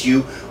against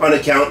you on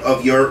account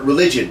of your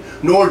religion,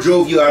 nor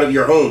drove you out of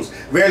your homes.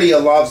 Verily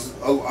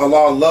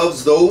Allah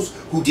loves those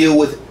who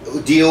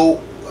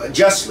deal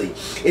justly.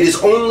 It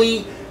is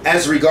only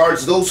as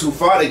regards those who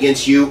fought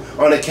against you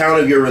on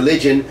account of your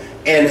religion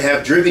and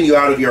have driven you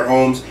out of your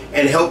homes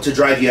and helped to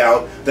drive you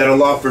out that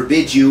Allah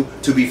forbids you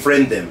to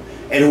befriend them.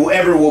 And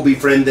whoever will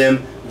befriend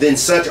them, then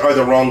such are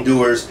the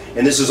wrongdoers.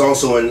 And this is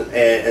also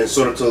in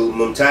Surah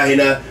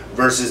Al-Mumtahina,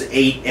 verses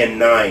 8 and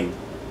 9.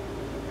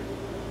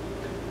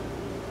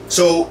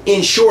 So,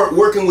 in short,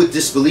 working with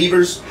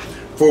disbelievers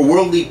for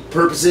worldly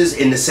purposes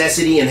and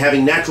necessity, and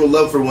having natural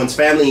love for one's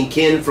family and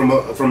kin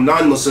from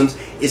non-Muslims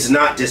is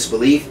not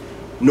disbelief,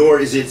 nor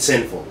is it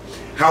sinful.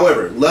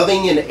 However,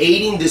 loving and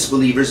aiding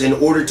disbelievers in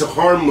order to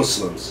harm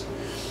Muslims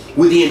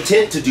with the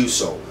intent to do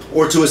so,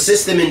 or to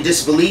assist them in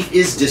disbelief,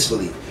 is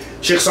disbelief.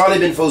 Sheikh Salih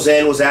bin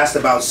Fawzan was asked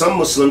about some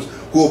Muslims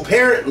who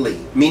apparently,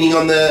 meaning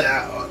on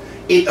the,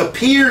 it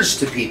appears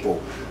to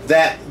people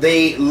that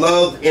they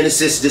love and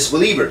assist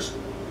disbelievers.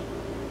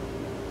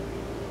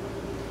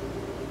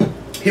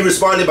 He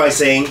responded by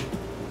saying,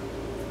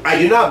 I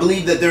do not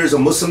believe that there is a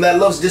Muslim that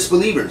loves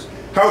disbelievers.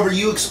 However,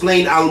 you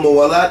explain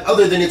al-muwalat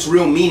other than its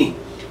real meaning.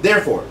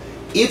 Therefore,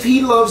 if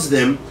he loves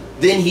them,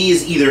 then he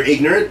is either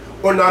ignorant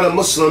or not a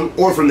Muslim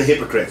or from the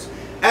hypocrites.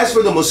 As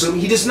for the Muslim,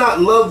 he does not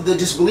love the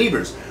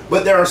disbelievers,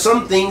 but there are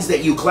some things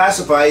that you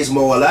classify as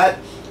muwalat,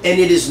 and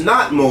it is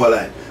not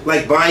muwalat,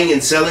 like buying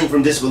and selling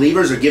from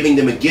disbelievers or giving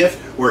them a gift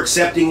or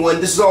accepting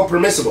one. This is all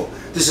permissible.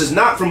 This is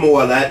not from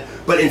muwalat,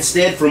 but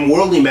instead from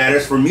worldly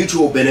matters for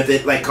mutual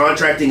benefit, like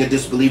contracting a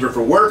disbeliever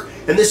for work,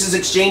 and this is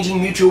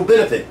exchanging mutual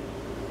benefit.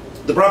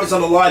 The Prophet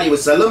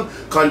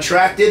ﷺ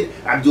contracted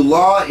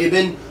Abdullah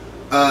ibn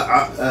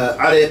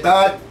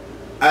Ariqat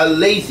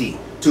al-Laythi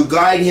to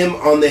guide him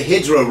on the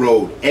Hijrah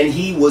road, and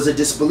he was a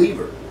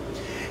disbeliever.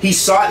 He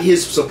sought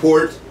his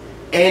support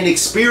and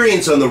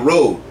experience on the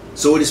road,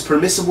 so it is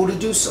permissible to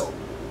do so.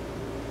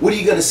 What are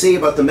you going to say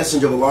about the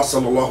Messenger of Allah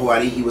sallallahu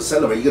alaihi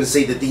wasallam? Are you going to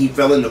say that he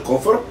fell into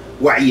kufr?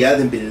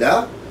 Wa'iyadhan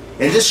billah?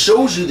 And this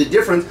shows you the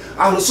difference.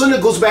 Ahl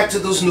Sunnah goes back to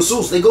those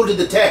nusus. They go to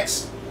the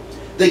text.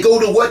 They go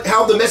to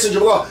how the Messenger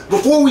of Allah.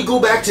 Before we go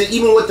back to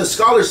even what the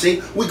scholars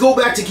say, we go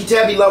back to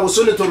Kitabillah wa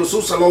Sunnatul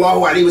Rasul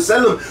sallallahu alaihi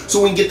wasallam,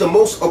 so we can get the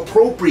most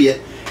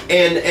appropriate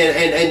and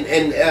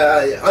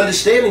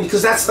understanding,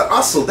 because that's the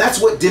asl. That's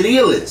what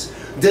dalil is.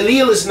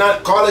 Dalil is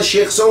not qala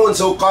Sheikh so and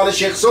so, qala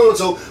Sheikh so and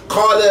so,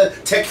 qala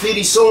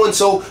takfiri so and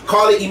so,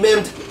 qala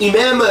imam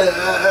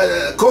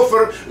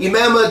kufr,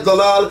 imam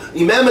dalal,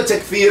 imam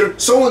takfir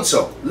so and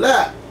so.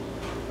 La.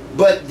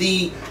 But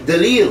the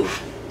dalil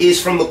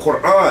is from the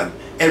Quran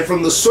and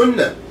from the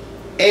Sunnah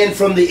and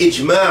from the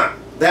ijma',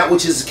 that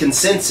which is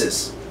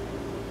consensus,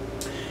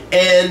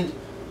 and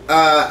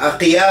a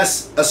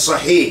qiyas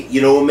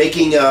as-sahih,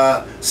 making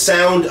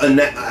sound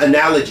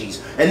analogies.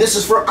 And this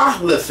is for Ahl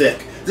Fiqh.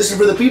 This is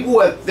for the people who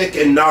have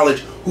fiqh and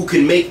knowledge, who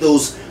can make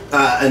those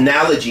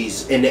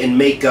analogies and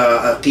make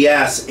a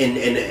qiyas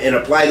and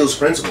apply those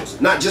principles.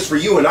 Not just for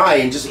you and I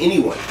and just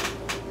anyone.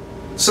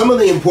 Some of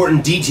the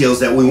important details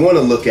that we want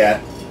to look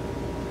at,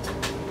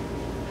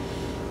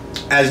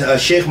 as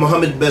Sheikh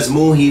Muhammad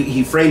Bazmul,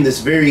 he framed this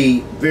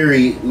very,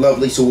 very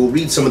lovely, so we'll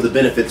read some of the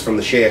benefits from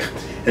the Sheikh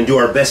and do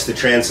our best to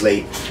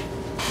translate,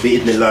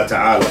 bi'idhnillah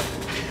ta'ala.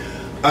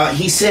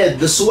 He said,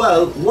 the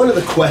su'al, one of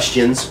the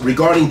questions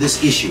regarding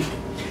this issue,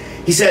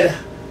 he said,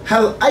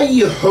 هل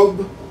أي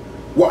حب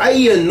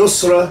وأي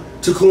نصرة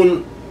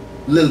تكون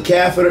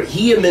للكافر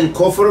هي من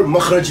كفر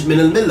مخرج من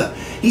الملة.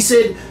 He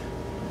said,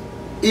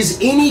 is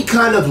any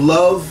kind of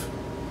love,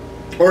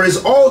 or is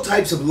all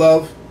types of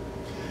love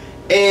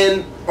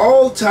and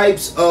all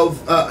types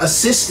of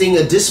assisting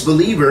a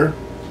disbeliever,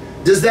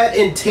 does that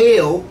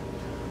entail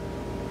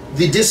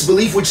the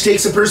disbelief which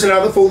takes a person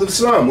out of the fold of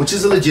Islam? Which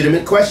is a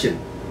legitimate question.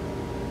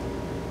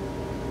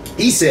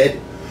 He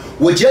said,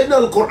 وجدنا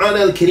القرآن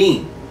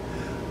الكريم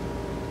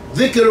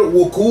ذكر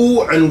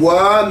وقوع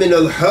أنواع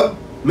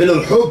من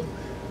الحب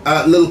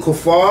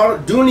للكفار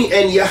دون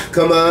أن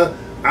يحكم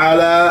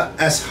على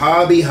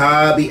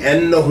أصحابها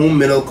بأنهم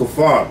من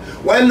الكفار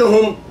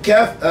وأنهم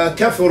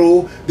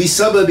كفروا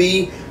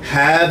بسبب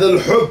هذا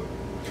الحب.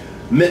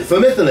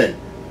 فمثلا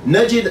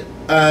نجد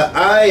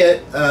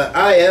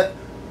آية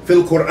في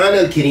القرآن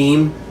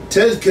الكريم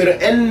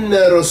تذكر أن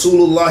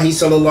رسول الله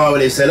صلى الله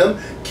عليه وسلم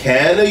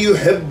كان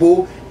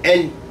يحب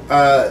أن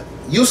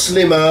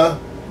يسلم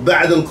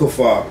بعد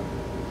الكفار.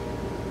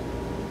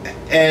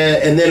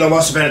 And then Allah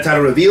subhanahu wa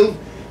ta'ala revealed,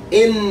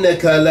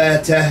 إنك لا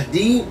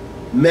تهدي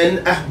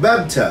من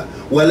أحببت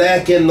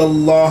ولكن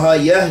الله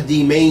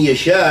يهدي من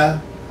يشاء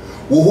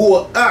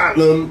وهو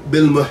أعلم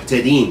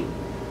بالمهتدين.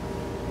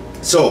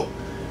 So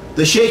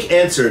the Shaykh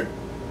answered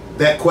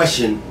that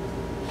question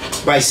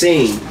by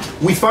saying,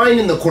 we find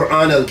in the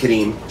Quran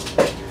al-Kareem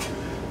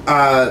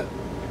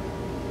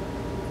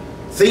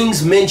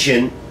things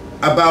mentioned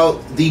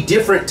about the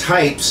different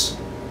types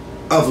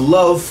of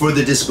love for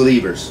the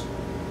disbelievers,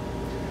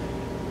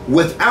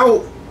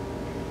 without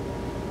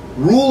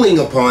ruling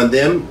upon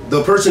them,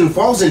 the person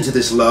falls into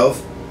this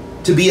love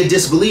to be a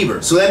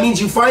disbeliever. So that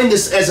means you find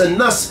this as a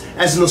nas,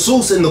 as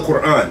nusus in the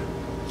Quran.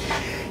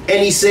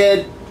 And he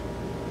said,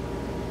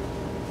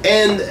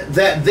 and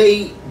that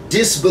they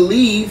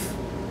disbelieve,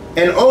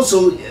 and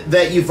also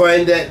that you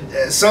find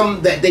that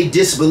some that they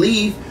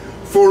disbelieve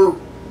for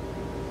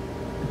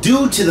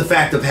due to the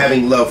fact of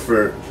having love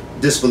for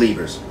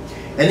disbelievers.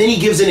 And then he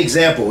gives an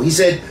example. He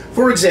said,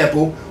 for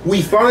example,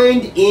 we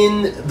find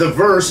in the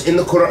verse in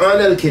the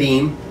Quran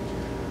al-Kareem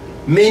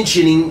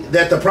mentioning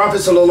that the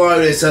Prophet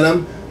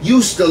ﷺ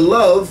used to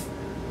love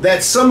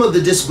that some of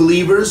the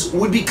disbelievers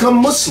would become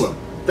Muslim,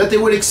 that they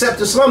would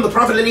accept Islam. The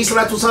Prophet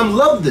ﷺ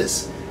loved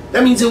this.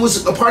 That means it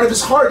was a part of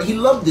his heart. He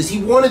loved this.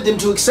 He wanted them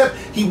to accept.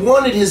 He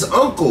wanted his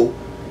uncle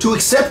to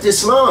accept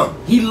Islam.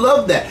 He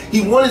loved that.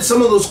 He wanted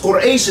some of those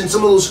Quraysh and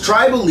some of those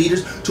tribal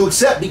leaders to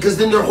accept, because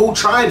then their whole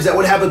tribes, that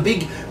would have a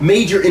big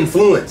major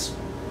influence.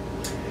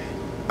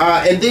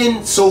 And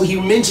then, so he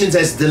mentions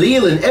as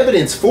dalil and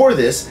evidence for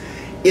this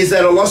is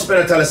that Allah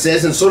subhanahu wa ta'ala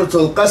says in Surah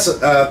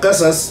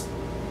Al-Qasas,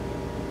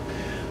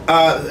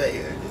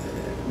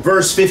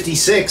 verse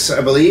 56,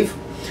 I believe,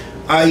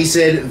 he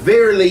said,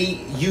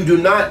 "Verily, you do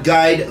not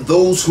guide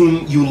those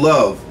whom you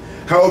love.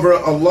 However,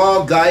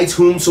 Allah guides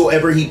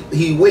whomsoever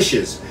He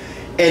wishes,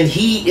 and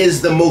He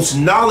is the most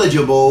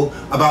knowledgeable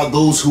about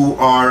those who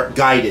are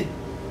guided."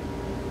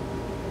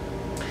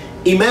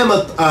 Imam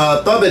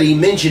Tabari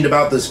mentioned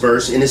about this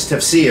verse in his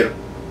tafsir.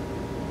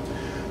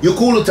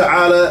 يقول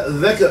تعالى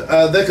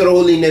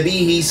ذكره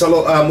لنبيه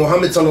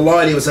محمد صلى الله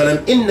عليه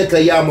وسلم إنك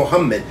يا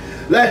محمد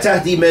لا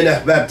تهدي من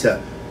أحببت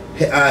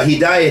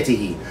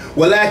هدايته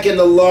ولكن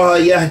الله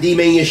يهدي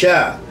من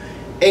يشاء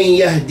أن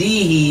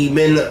يهديه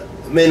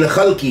من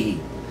خلقه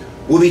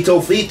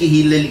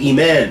وبتوفيقه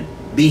للإيمان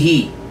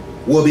به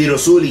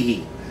وبرسوله.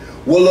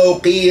 ولو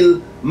قيل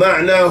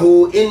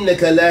معناه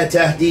إنك لا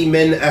تهدي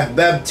من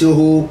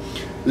أحببته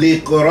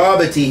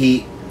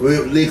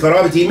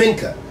لقرابته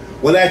منك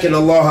ولكن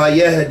الله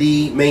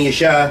يهدي من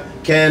يشاء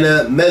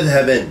كان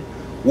مذهبا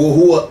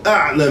وهو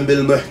أعلم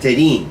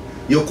بالمهتدين.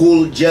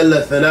 يقول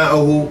جل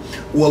ثناؤه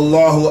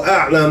والله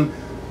أعلم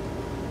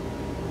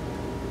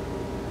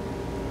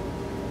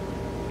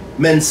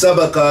من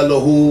سبق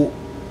له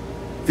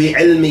في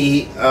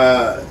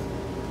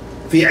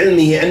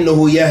علمه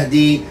أنه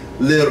يهدي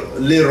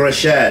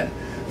للرشاد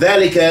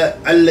ذلك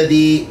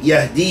الذي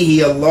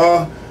يهديه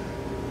الله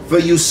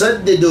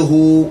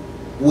فيسدده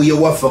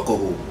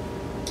ويوفقه.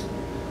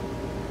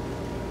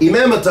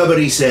 Imam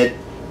Tabari said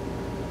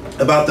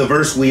about the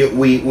verse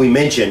we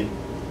mentioned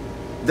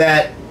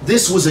that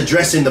this was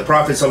addressing the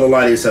Prophet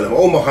ﷺ,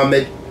 "O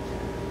Muhammad,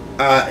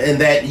 and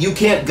that you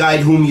can't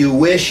guide whom you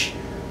wish,"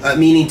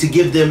 meaning to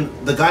give them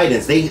the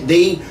guidance.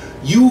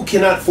 You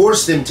cannot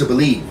force them to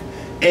believe,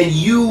 and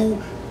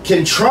you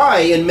can try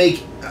and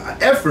make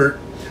effort,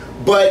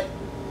 but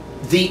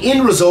the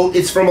end result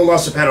is from Allah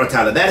subhanahu wa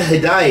ta'ala. That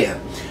hidayah,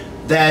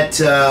 that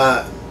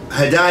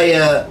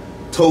hidayah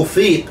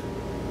tawfiq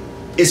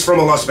is from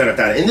Allah subhanahu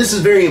wa ta'ala. And this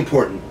is very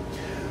important.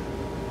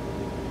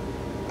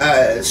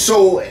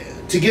 So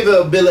to give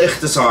a bil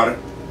ikhtisar,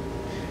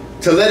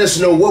 to let us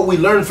know what we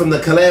learn from the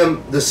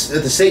kalam, the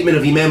statement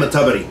of Imam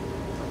Tabari,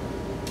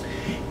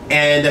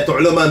 and that the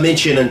ulama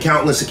mention on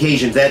countless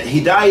occasions, that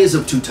hidayah is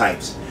of two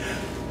types.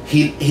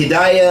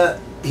 Hidayah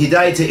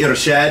to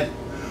irshad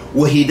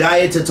wa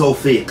hidayah to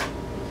tawfiq.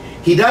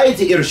 Hidayah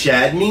to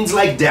irshad means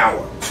like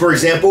da'wah. For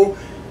example,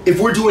 if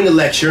we're doing a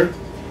lecture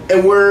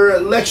and we're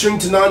lecturing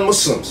to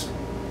non-Muslims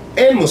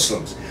and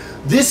Muslims,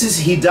 this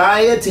is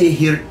hidayah to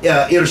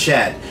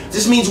irshad.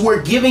 This means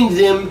we're giving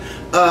them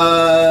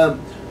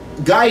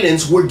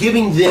guidance, we're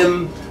giving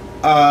them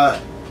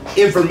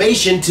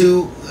information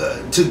to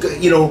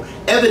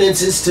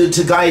evidences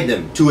to guide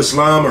them to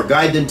Islam or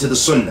guide them to the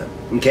Sunnah.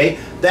 Okay,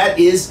 that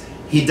is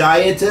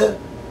hidayah to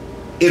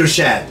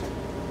irshad.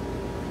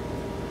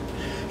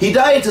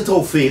 Hidayah to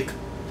tawfiq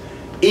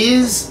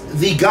is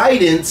the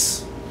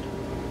guidance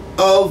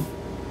of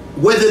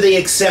whether they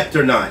accept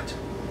or not.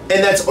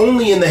 And that's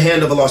only in the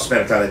hand of Allah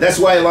subhanahu wa ta'ala. That's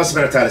why Allah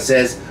subhanahu wa ta'ala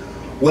says,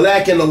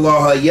 وَلَكِنَّ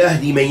اللَّهَ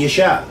يَهْدِي مَن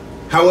يَشَاءُ.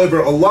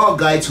 However, Allah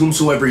guides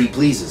whomsoever He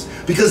pleases.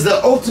 Because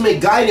the ultimate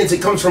guidance,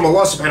 it comes from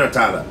Allah subhanahu wa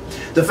ta'ala.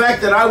 The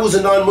fact that I was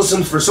a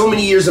non-Muslim for so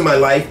many years in my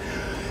life,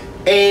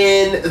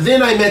 and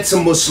then I met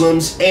some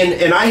Muslims,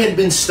 and I had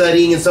been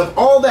studying and stuff,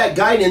 all that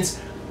guidance,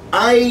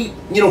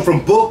 from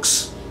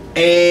books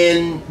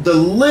and the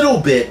little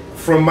bit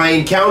from my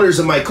encounters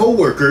of my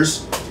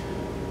co-workers,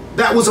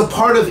 that was a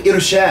part of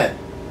irshad.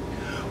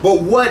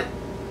 But what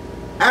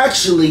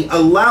actually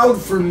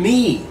allowed for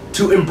me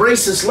to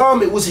embrace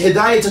Islam, it was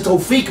hidayah to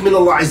tawfiq min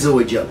Allah Azza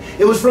wa Jal.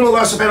 It was from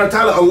Allah subhanahu wa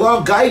ta'ala.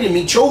 Allah guided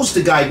me, chose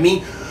to guide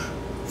me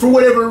for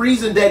whatever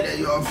reason, that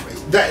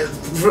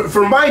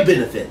for my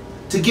benefit,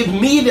 to give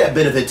me that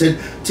benefit,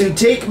 to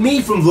take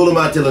me from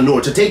dhulumat ila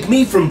nur, to take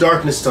me from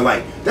darkness to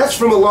light. That's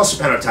from Allah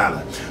subhanahu wa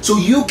ta'ala. So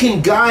you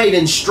can guide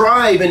and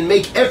strive and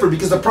make effort,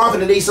 because the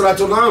Prophet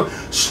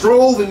ﷺ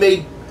strove and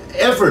made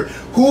effort.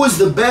 Who is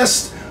the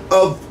best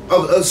of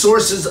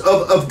sources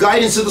of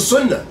guidance of the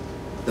Sunnah?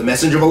 The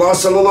Messenger of Allah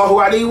sallallahu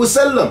alaihi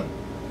wasallam.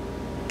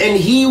 And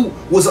he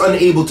was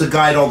unable to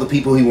guide all the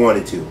people he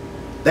wanted to.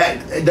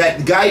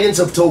 That guidance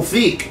of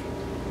tawfiq,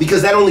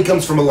 because that only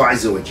comes from Allah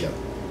Azza wa Jal.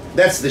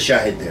 That's the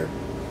shahid there.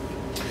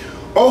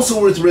 Also,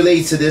 with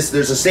relates to this,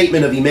 there's a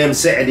statement of Imam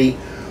Sa'di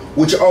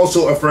which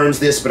also affirms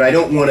this, but I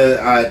don't want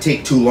to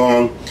take too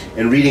long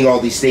in reading all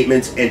these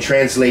statements and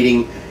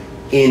translating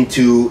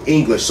into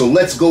English. So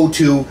let's go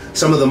to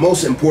some of the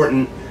most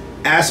important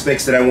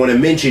aspects that I want to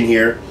mention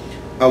here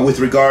with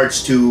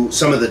regards to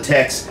some of the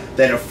texts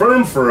that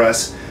affirm for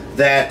us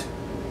that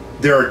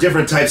there are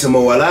different types of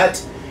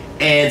muwalat,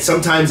 and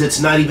sometimes it's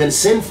not even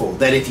sinful,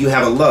 that if you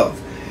have a love.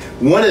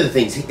 One of the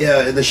things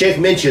the Shaykh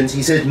mentions,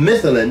 he says,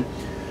 مثلا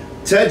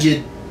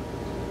تجد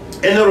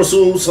أن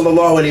الرسول صلى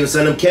الله عليه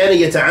وسلم كان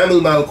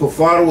يتعامل مع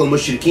الكفار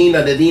والمشركين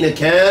الذين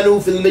كانوا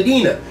في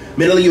المدينة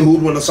من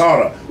اليهود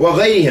والنصارى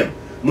وغيرهم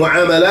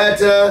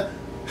معاملات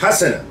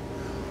حسنة،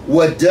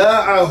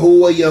 ودعا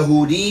هو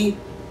يهودي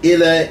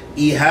إلى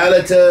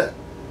إهالة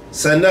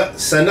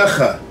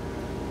سنخة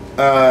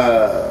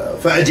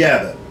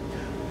فأجاب.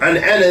 عن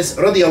أنس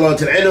رضي الله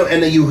تعالى عنه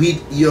أن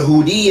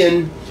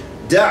يهوديا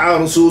دعا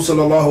رسول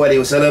صلى الله عليه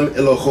وسلم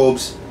إلى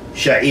خبز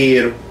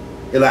شعير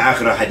إلى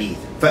آخر حديث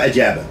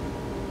فأجابه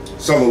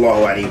صلى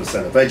الله عليه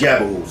وسلم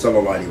فأجابه صلى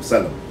الله عليه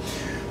وسلم.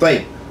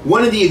 طيب,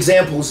 one of the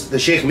examples the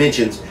Sheikh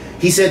mentions,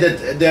 he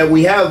said that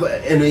we have,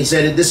 and he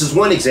said this is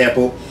one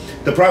example.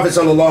 The Prophet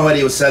sallallahu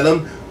alaihi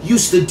wasallam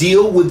used to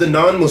deal with the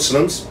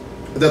non-Muslims,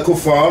 the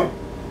kuffar,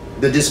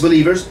 the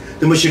disbelievers,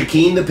 the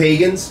mushrikeen, the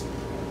pagans,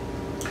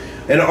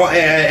 and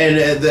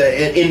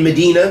in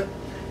Medina,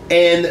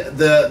 and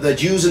the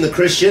Jews and the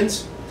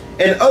Christians,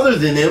 and other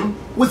than them,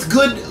 with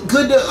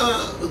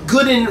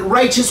good and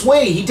righteous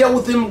way. He dealt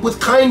with them with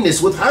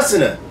kindness, with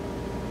hasana,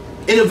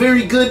 in a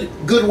very good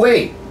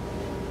way.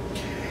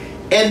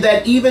 And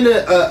that even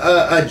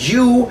a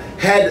Jew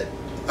had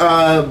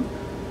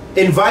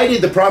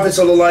invited the Prophet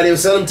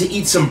ﷺ to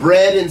eat some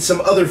bread and some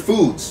other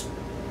foods,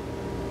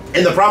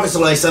 and the Prophet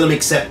ﷺ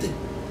accepted.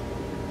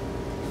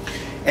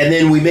 And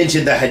then we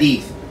mentioned the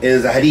hadith. It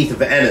is the hadith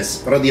of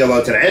Anas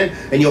radiallahu ta'ala,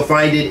 and you'll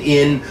find it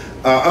in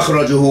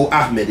Akhrajahu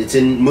Ahmed. It's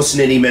in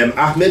Musnad Imam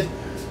Ahmed,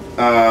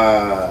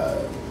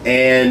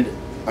 and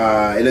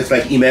it looks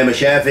like Imam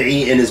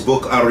Shafi'i in his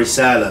book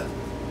Al-Risala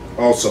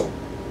also.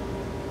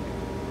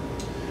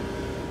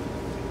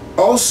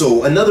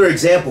 Also, another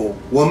example,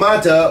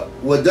 وَمَاتَ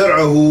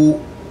وَدَرْعَهُ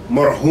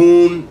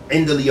مَرْهُونَ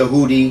عِنْدَ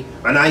الْيَهُودِ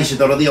عن عائشة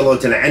رضي الله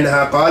تعالى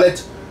عنها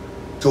قالت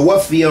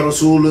توفي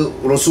رسول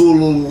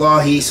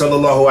الله صلى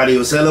الله عليه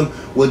وسلم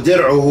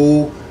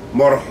ودرعه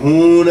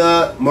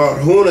مرهونة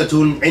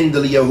عند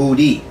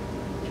اليهودي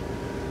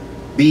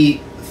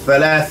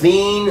ب30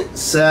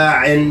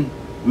 ساع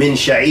من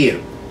شعير.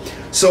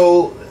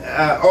 So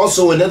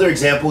also another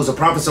example is the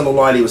Prophet صلى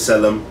الله عليه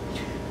وسلم,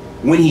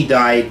 when he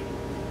died,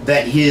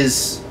 that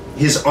his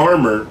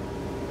armor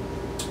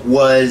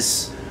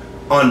was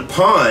on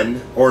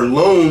pawn or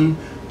loan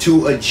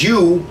to a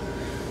Jew,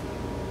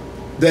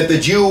 that the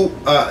Jew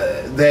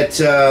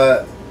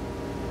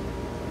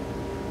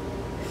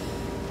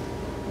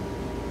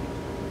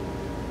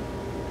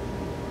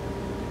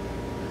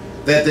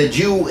that the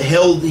Jew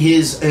held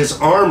his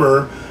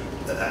armor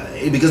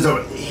because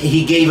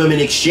he gave him in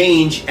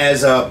exchange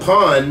as a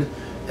pawn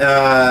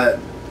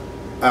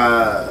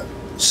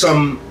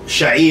some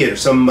sha'ir,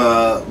 some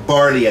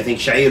barley. I think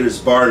sha'ir is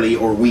barley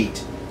or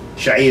wheat.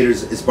 Sha'ir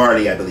is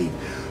barley, I believe.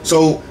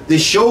 So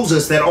this shows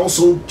us that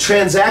also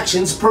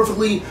transactions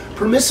perfectly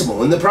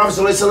permissible. And the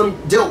Prophet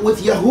ﷺ dealt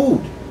with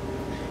Yahud.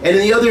 And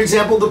in the other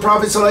example, the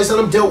Prophet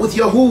ﷺ dealt with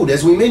Yahud,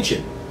 as we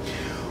mentioned.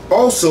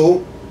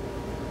 Also,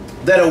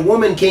 that a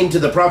woman came to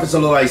the Prophet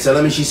ﷺ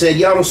and she said,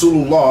 Ya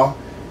Rasulullah,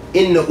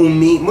 inna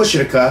ummi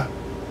mushrika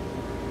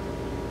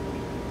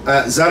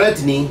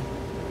zaratni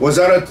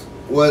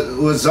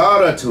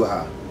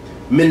وزارتها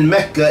من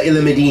مكة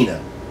إلى مدينة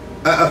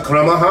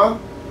أأكرمها؟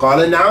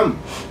 قال نعم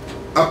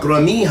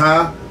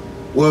أكرميها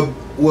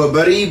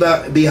وبري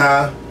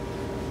بها.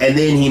 And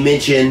then he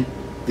mentioned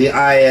the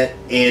ayah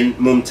in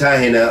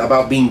Mumtahina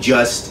about being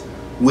just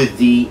with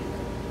the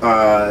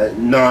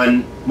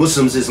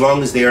non-Muslims as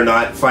long as they are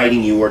not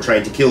fighting you or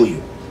trying to kill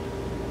you.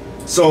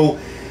 So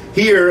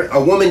here a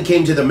woman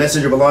came to the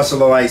Messenger of Allah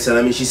sallallahu alaihi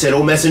wasallam and she said,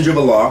 "O Messenger of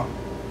Allah,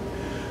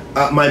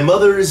 my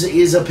mother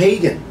is a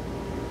pagan,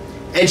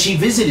 and she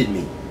visited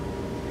me,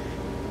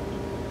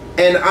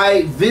 and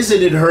I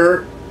visited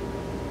her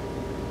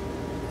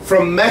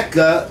from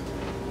Mecca,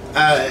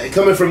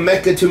 coming from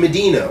Mecca to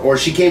Medina, or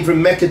she came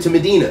from Mecca to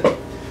Medina.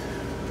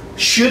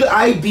 Should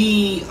I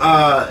be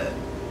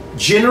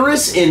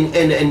generous and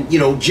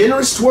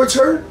generous towards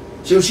her?"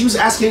 So she was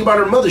asking about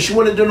her mother. She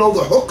wanted to know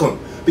the hukum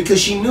because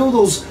she knew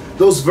those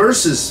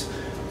verses.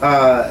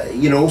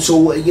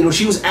 So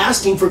she was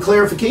asking for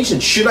clarification.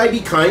 Should I be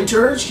kind to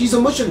her? She's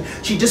a Muslim.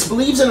 She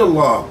disbelieves in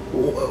Allah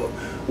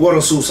wa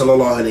Rasul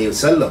sallallahu alayhi wa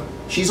sallam.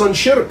 She's on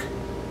shirk.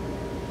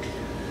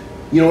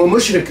 A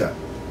mushrika.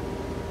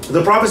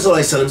 The Prophet sallallahu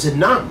alayhi wa sallam said,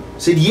 "Naam."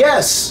 Said,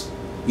 "Yes."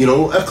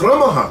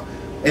 Akramaha.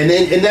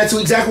 And that's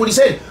exactly what he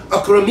said.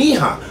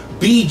 Akramiha.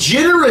 Be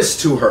generous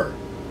to her.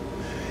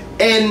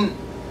 And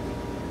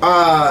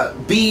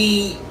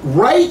be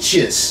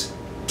righteous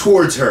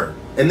towards her.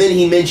 And then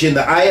he mentioned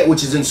the ayat,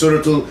 which is in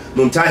Surah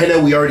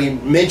Al-Mumtahina, we already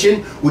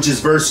mentioned, which is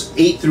verse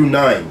 8 through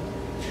 9.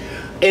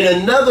 In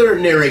another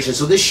narration,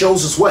 so this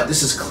shows us what?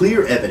 This is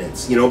clear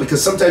evidence,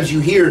 because sometimes you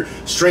hear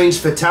strange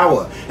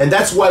fatwa. And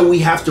that's why we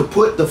have to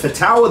put the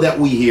fatwa that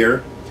we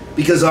hear,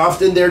 because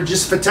often they're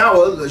just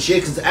fatwa. The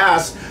Sheikh has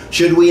asked,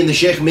 should we? And the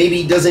Sheikh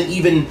maybe doesn't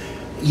even,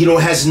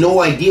 has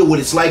no idea what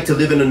it's like to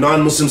live in a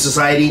non-Muslim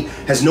society,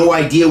 has no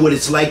idea what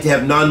it's like to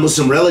have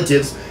non-Muslim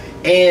relatives,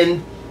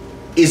 and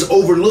is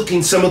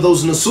overlooking some of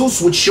those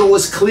nusus which show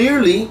us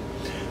clearly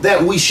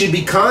that we should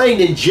be kind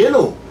and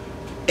gentle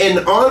and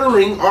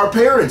honoring our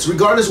parents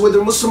regardless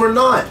whether Muslim or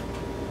not.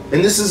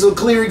 And this is a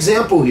clear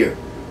example here.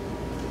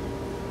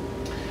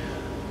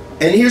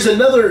 And here's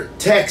another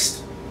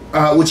text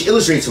which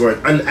illustrates for it.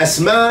 An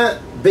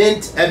Asma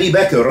bint Abi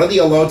Bakr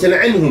radiyallahu ta'ala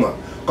anhuma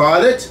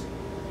قالت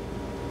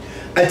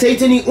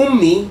أتيتني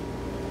أمي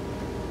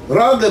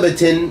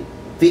راغبة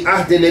في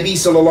عهد النبي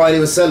صلى الله عليه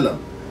وسلم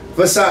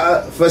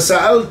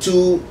فسألت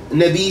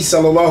النبي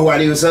صلى الله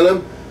عليه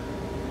وسلم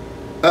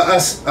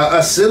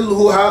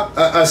أأسئلها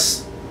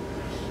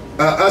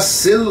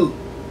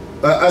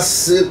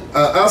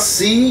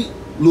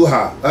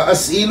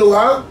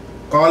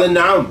قال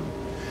نعم.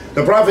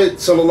 The Prophet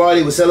sallallahu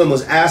alaihi wasallam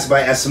was asked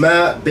by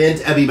Asma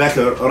bint Abi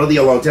Bakr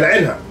radiyallahu ta'ala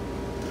anha.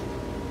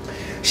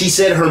 She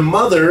said her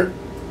mother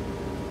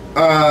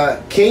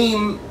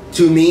came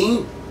to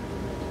me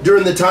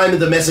during the time of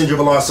the Messenger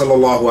of Allah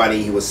sallallahu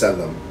alaihi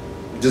wasallam,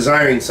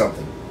 desiring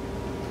something.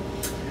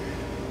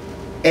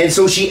 And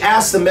so she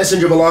asked the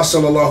Messenger of Allah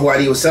sallallahu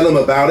alaihi wasallam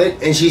about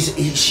it, and she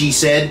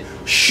said,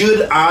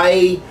 should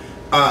I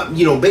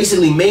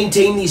basically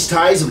maintain these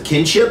ties of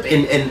kinship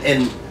and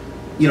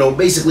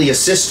basically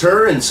assist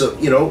her and so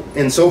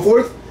and so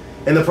forth?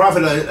 And the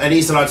Prophet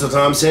alayhi salatu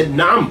wasalam said,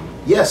 Naam,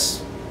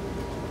 yes.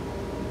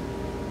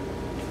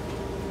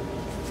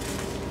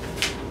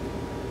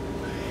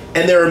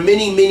 And there are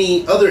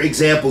many other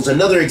examples.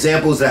 Another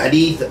example is the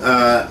hadith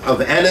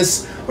of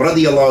Anas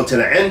radiyallahu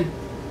ta'ala an.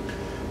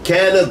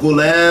 كان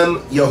غلام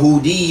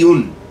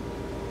يهودي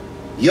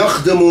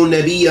يخدم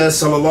النبي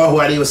صلى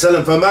الله عليه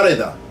وسلم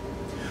فمرض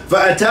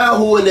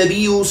فأتاه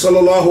النبي صلى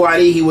الله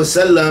عليه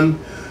وسلم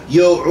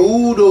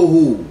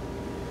يعوده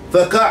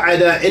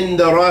فقعد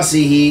عند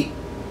رأسه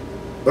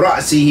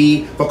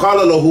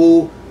فقال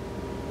له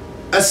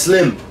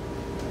أسلم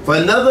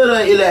فنظر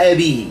إلى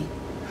أبيه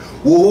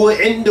وهو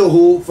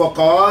عنده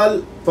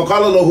فقال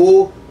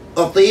له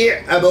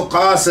أطيع أبو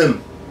قاسم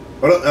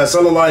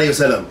صلى الله عليه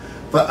وسلم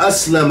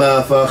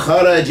فأسلم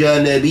فخرج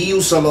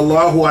النبي صلى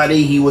الله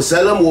عليه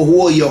وسلم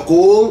وهو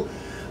يقول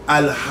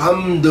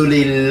الحمد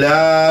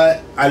لله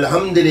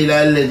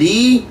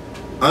الذي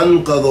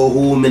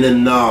أنقذه من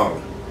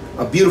النار.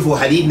 A beautiful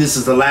hadith. This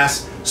is the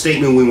last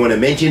statement we want to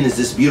mention, is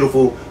this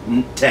beautiful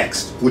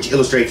text which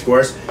illustrates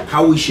for us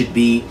how we should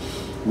be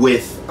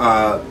with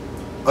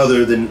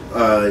other than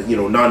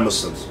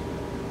non-Muslims.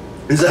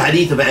 This is a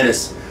hadith of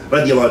Anas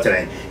radiallahu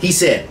ta'ala. He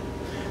said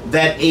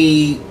that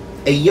a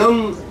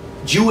young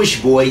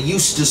Jewish boy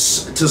used to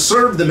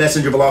serve the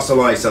Messenger of Allah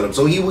sallallahu alaihi wasallam.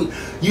 So he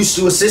used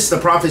to assist the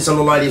Prophet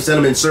sallallahu alaihi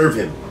wasallam and serve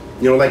him,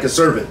 like a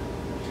servant.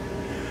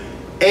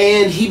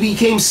 And he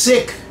became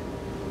sick.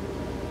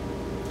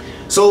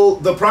 So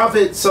the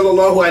Prophet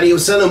sallallahu alaihi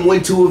wasallam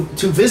went to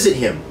visit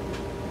him.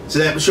 So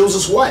that shows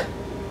us what?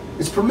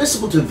 It's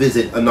permissible to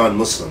visit a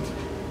non-Muslim.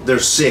 They're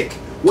sick,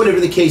 whatever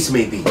the case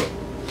may be.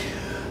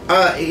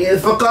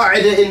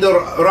 فَقَاعِدَ إِنْدَ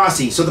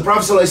رَاسِهِ. So the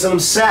Prophet sallallahu alaihi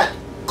wasallam sat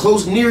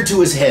close near to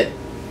his head.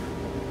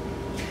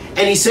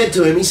 And he said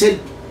to him,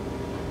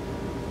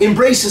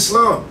 embrace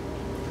Islam.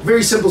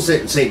 Very simple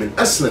statement.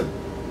 Aslam.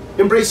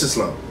 Embrace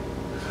Islam.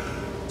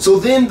 So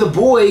then the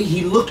boy,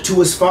 he looked to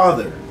his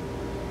father.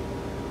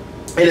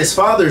 And his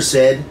father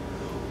said,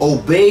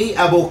 obey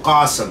Abu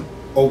Qasim.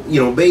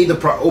 Obey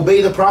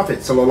the Prophet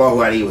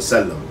sallallahu alaihi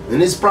wasallam. And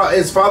his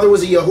father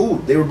was a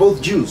Yahud. They were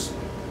both Jews.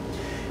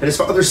 And his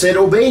father said,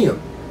 obey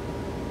him.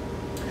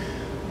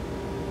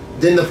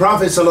 Then the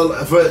Prophet,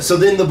 so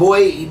then the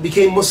boy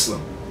became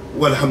Muslim.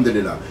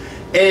 Alhamdulillah.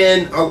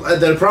 And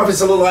the Prophet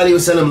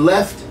ﷺ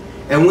left,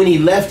 and when he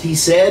left, he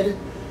said,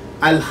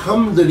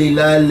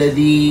 Alhamdulillah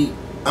alladhi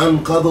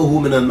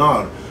anqadhahu min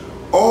an-nar.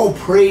 All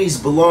praise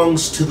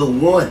belongs to the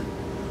one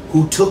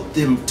who took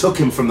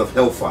him from the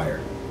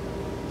hellfire.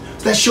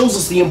 So that shows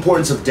us the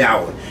importance of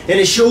da'wah, and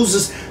it shows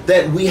us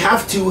that we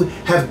have to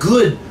have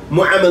good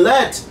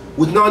mu'amalat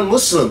with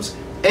non-Muslims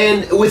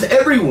and with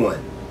everyone,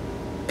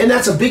 and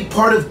that's a big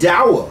part of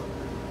da'wah.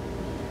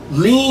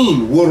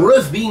 Lean,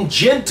 warif, being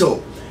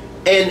gentle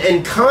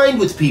and kind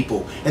with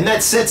people, and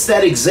that sets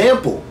that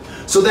example.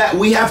 So that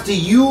we have to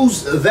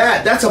use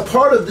that. That's a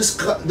part of this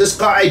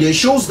qaida. It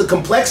shows the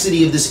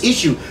complexity of this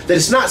issue, that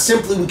it's not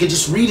simply we could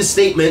just read a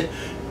statement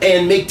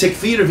and make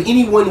takfir of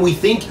anyone we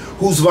think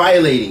who's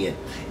violating it.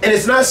 And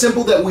it's not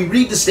simple that we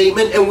read the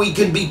statement and we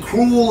can be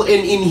cruel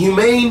and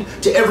inhumane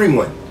to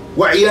everyone,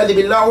 wa'iyadu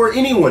billah, or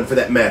anyone for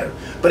that matter.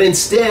 But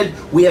instead,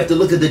 we have to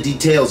look at the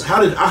details.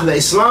 How did Ahl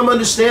Islam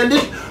understand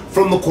it?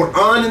 From the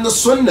Quran and the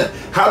Sunnah.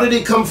 How did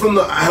it come from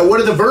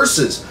what are the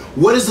verses?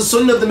 What does the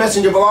Sunnah of the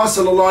Messenger of Allah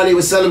sallallahu alaihi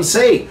wasallam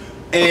say?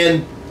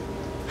 And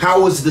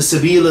how was the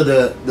sabil of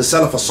the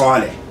Salaf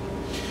Salih?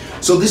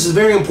 So this is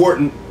very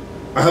important,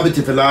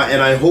 Ahbabti fillah,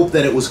 and I hope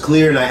that it was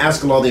clear, and I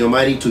ask Allah the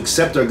Almighty to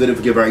accept our good and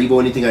forgive our evil.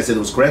 Anything I said that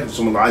was correct was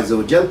from Allah Azza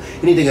wa Jal.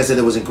 Anything I said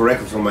that was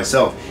incorrect was from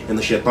myself and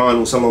the shaitan.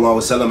 Wa sallallahu wa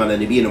sallam ala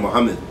nabiyyina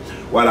Muhammad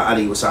wa ala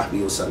alihi wa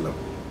sahbihi wa sallam.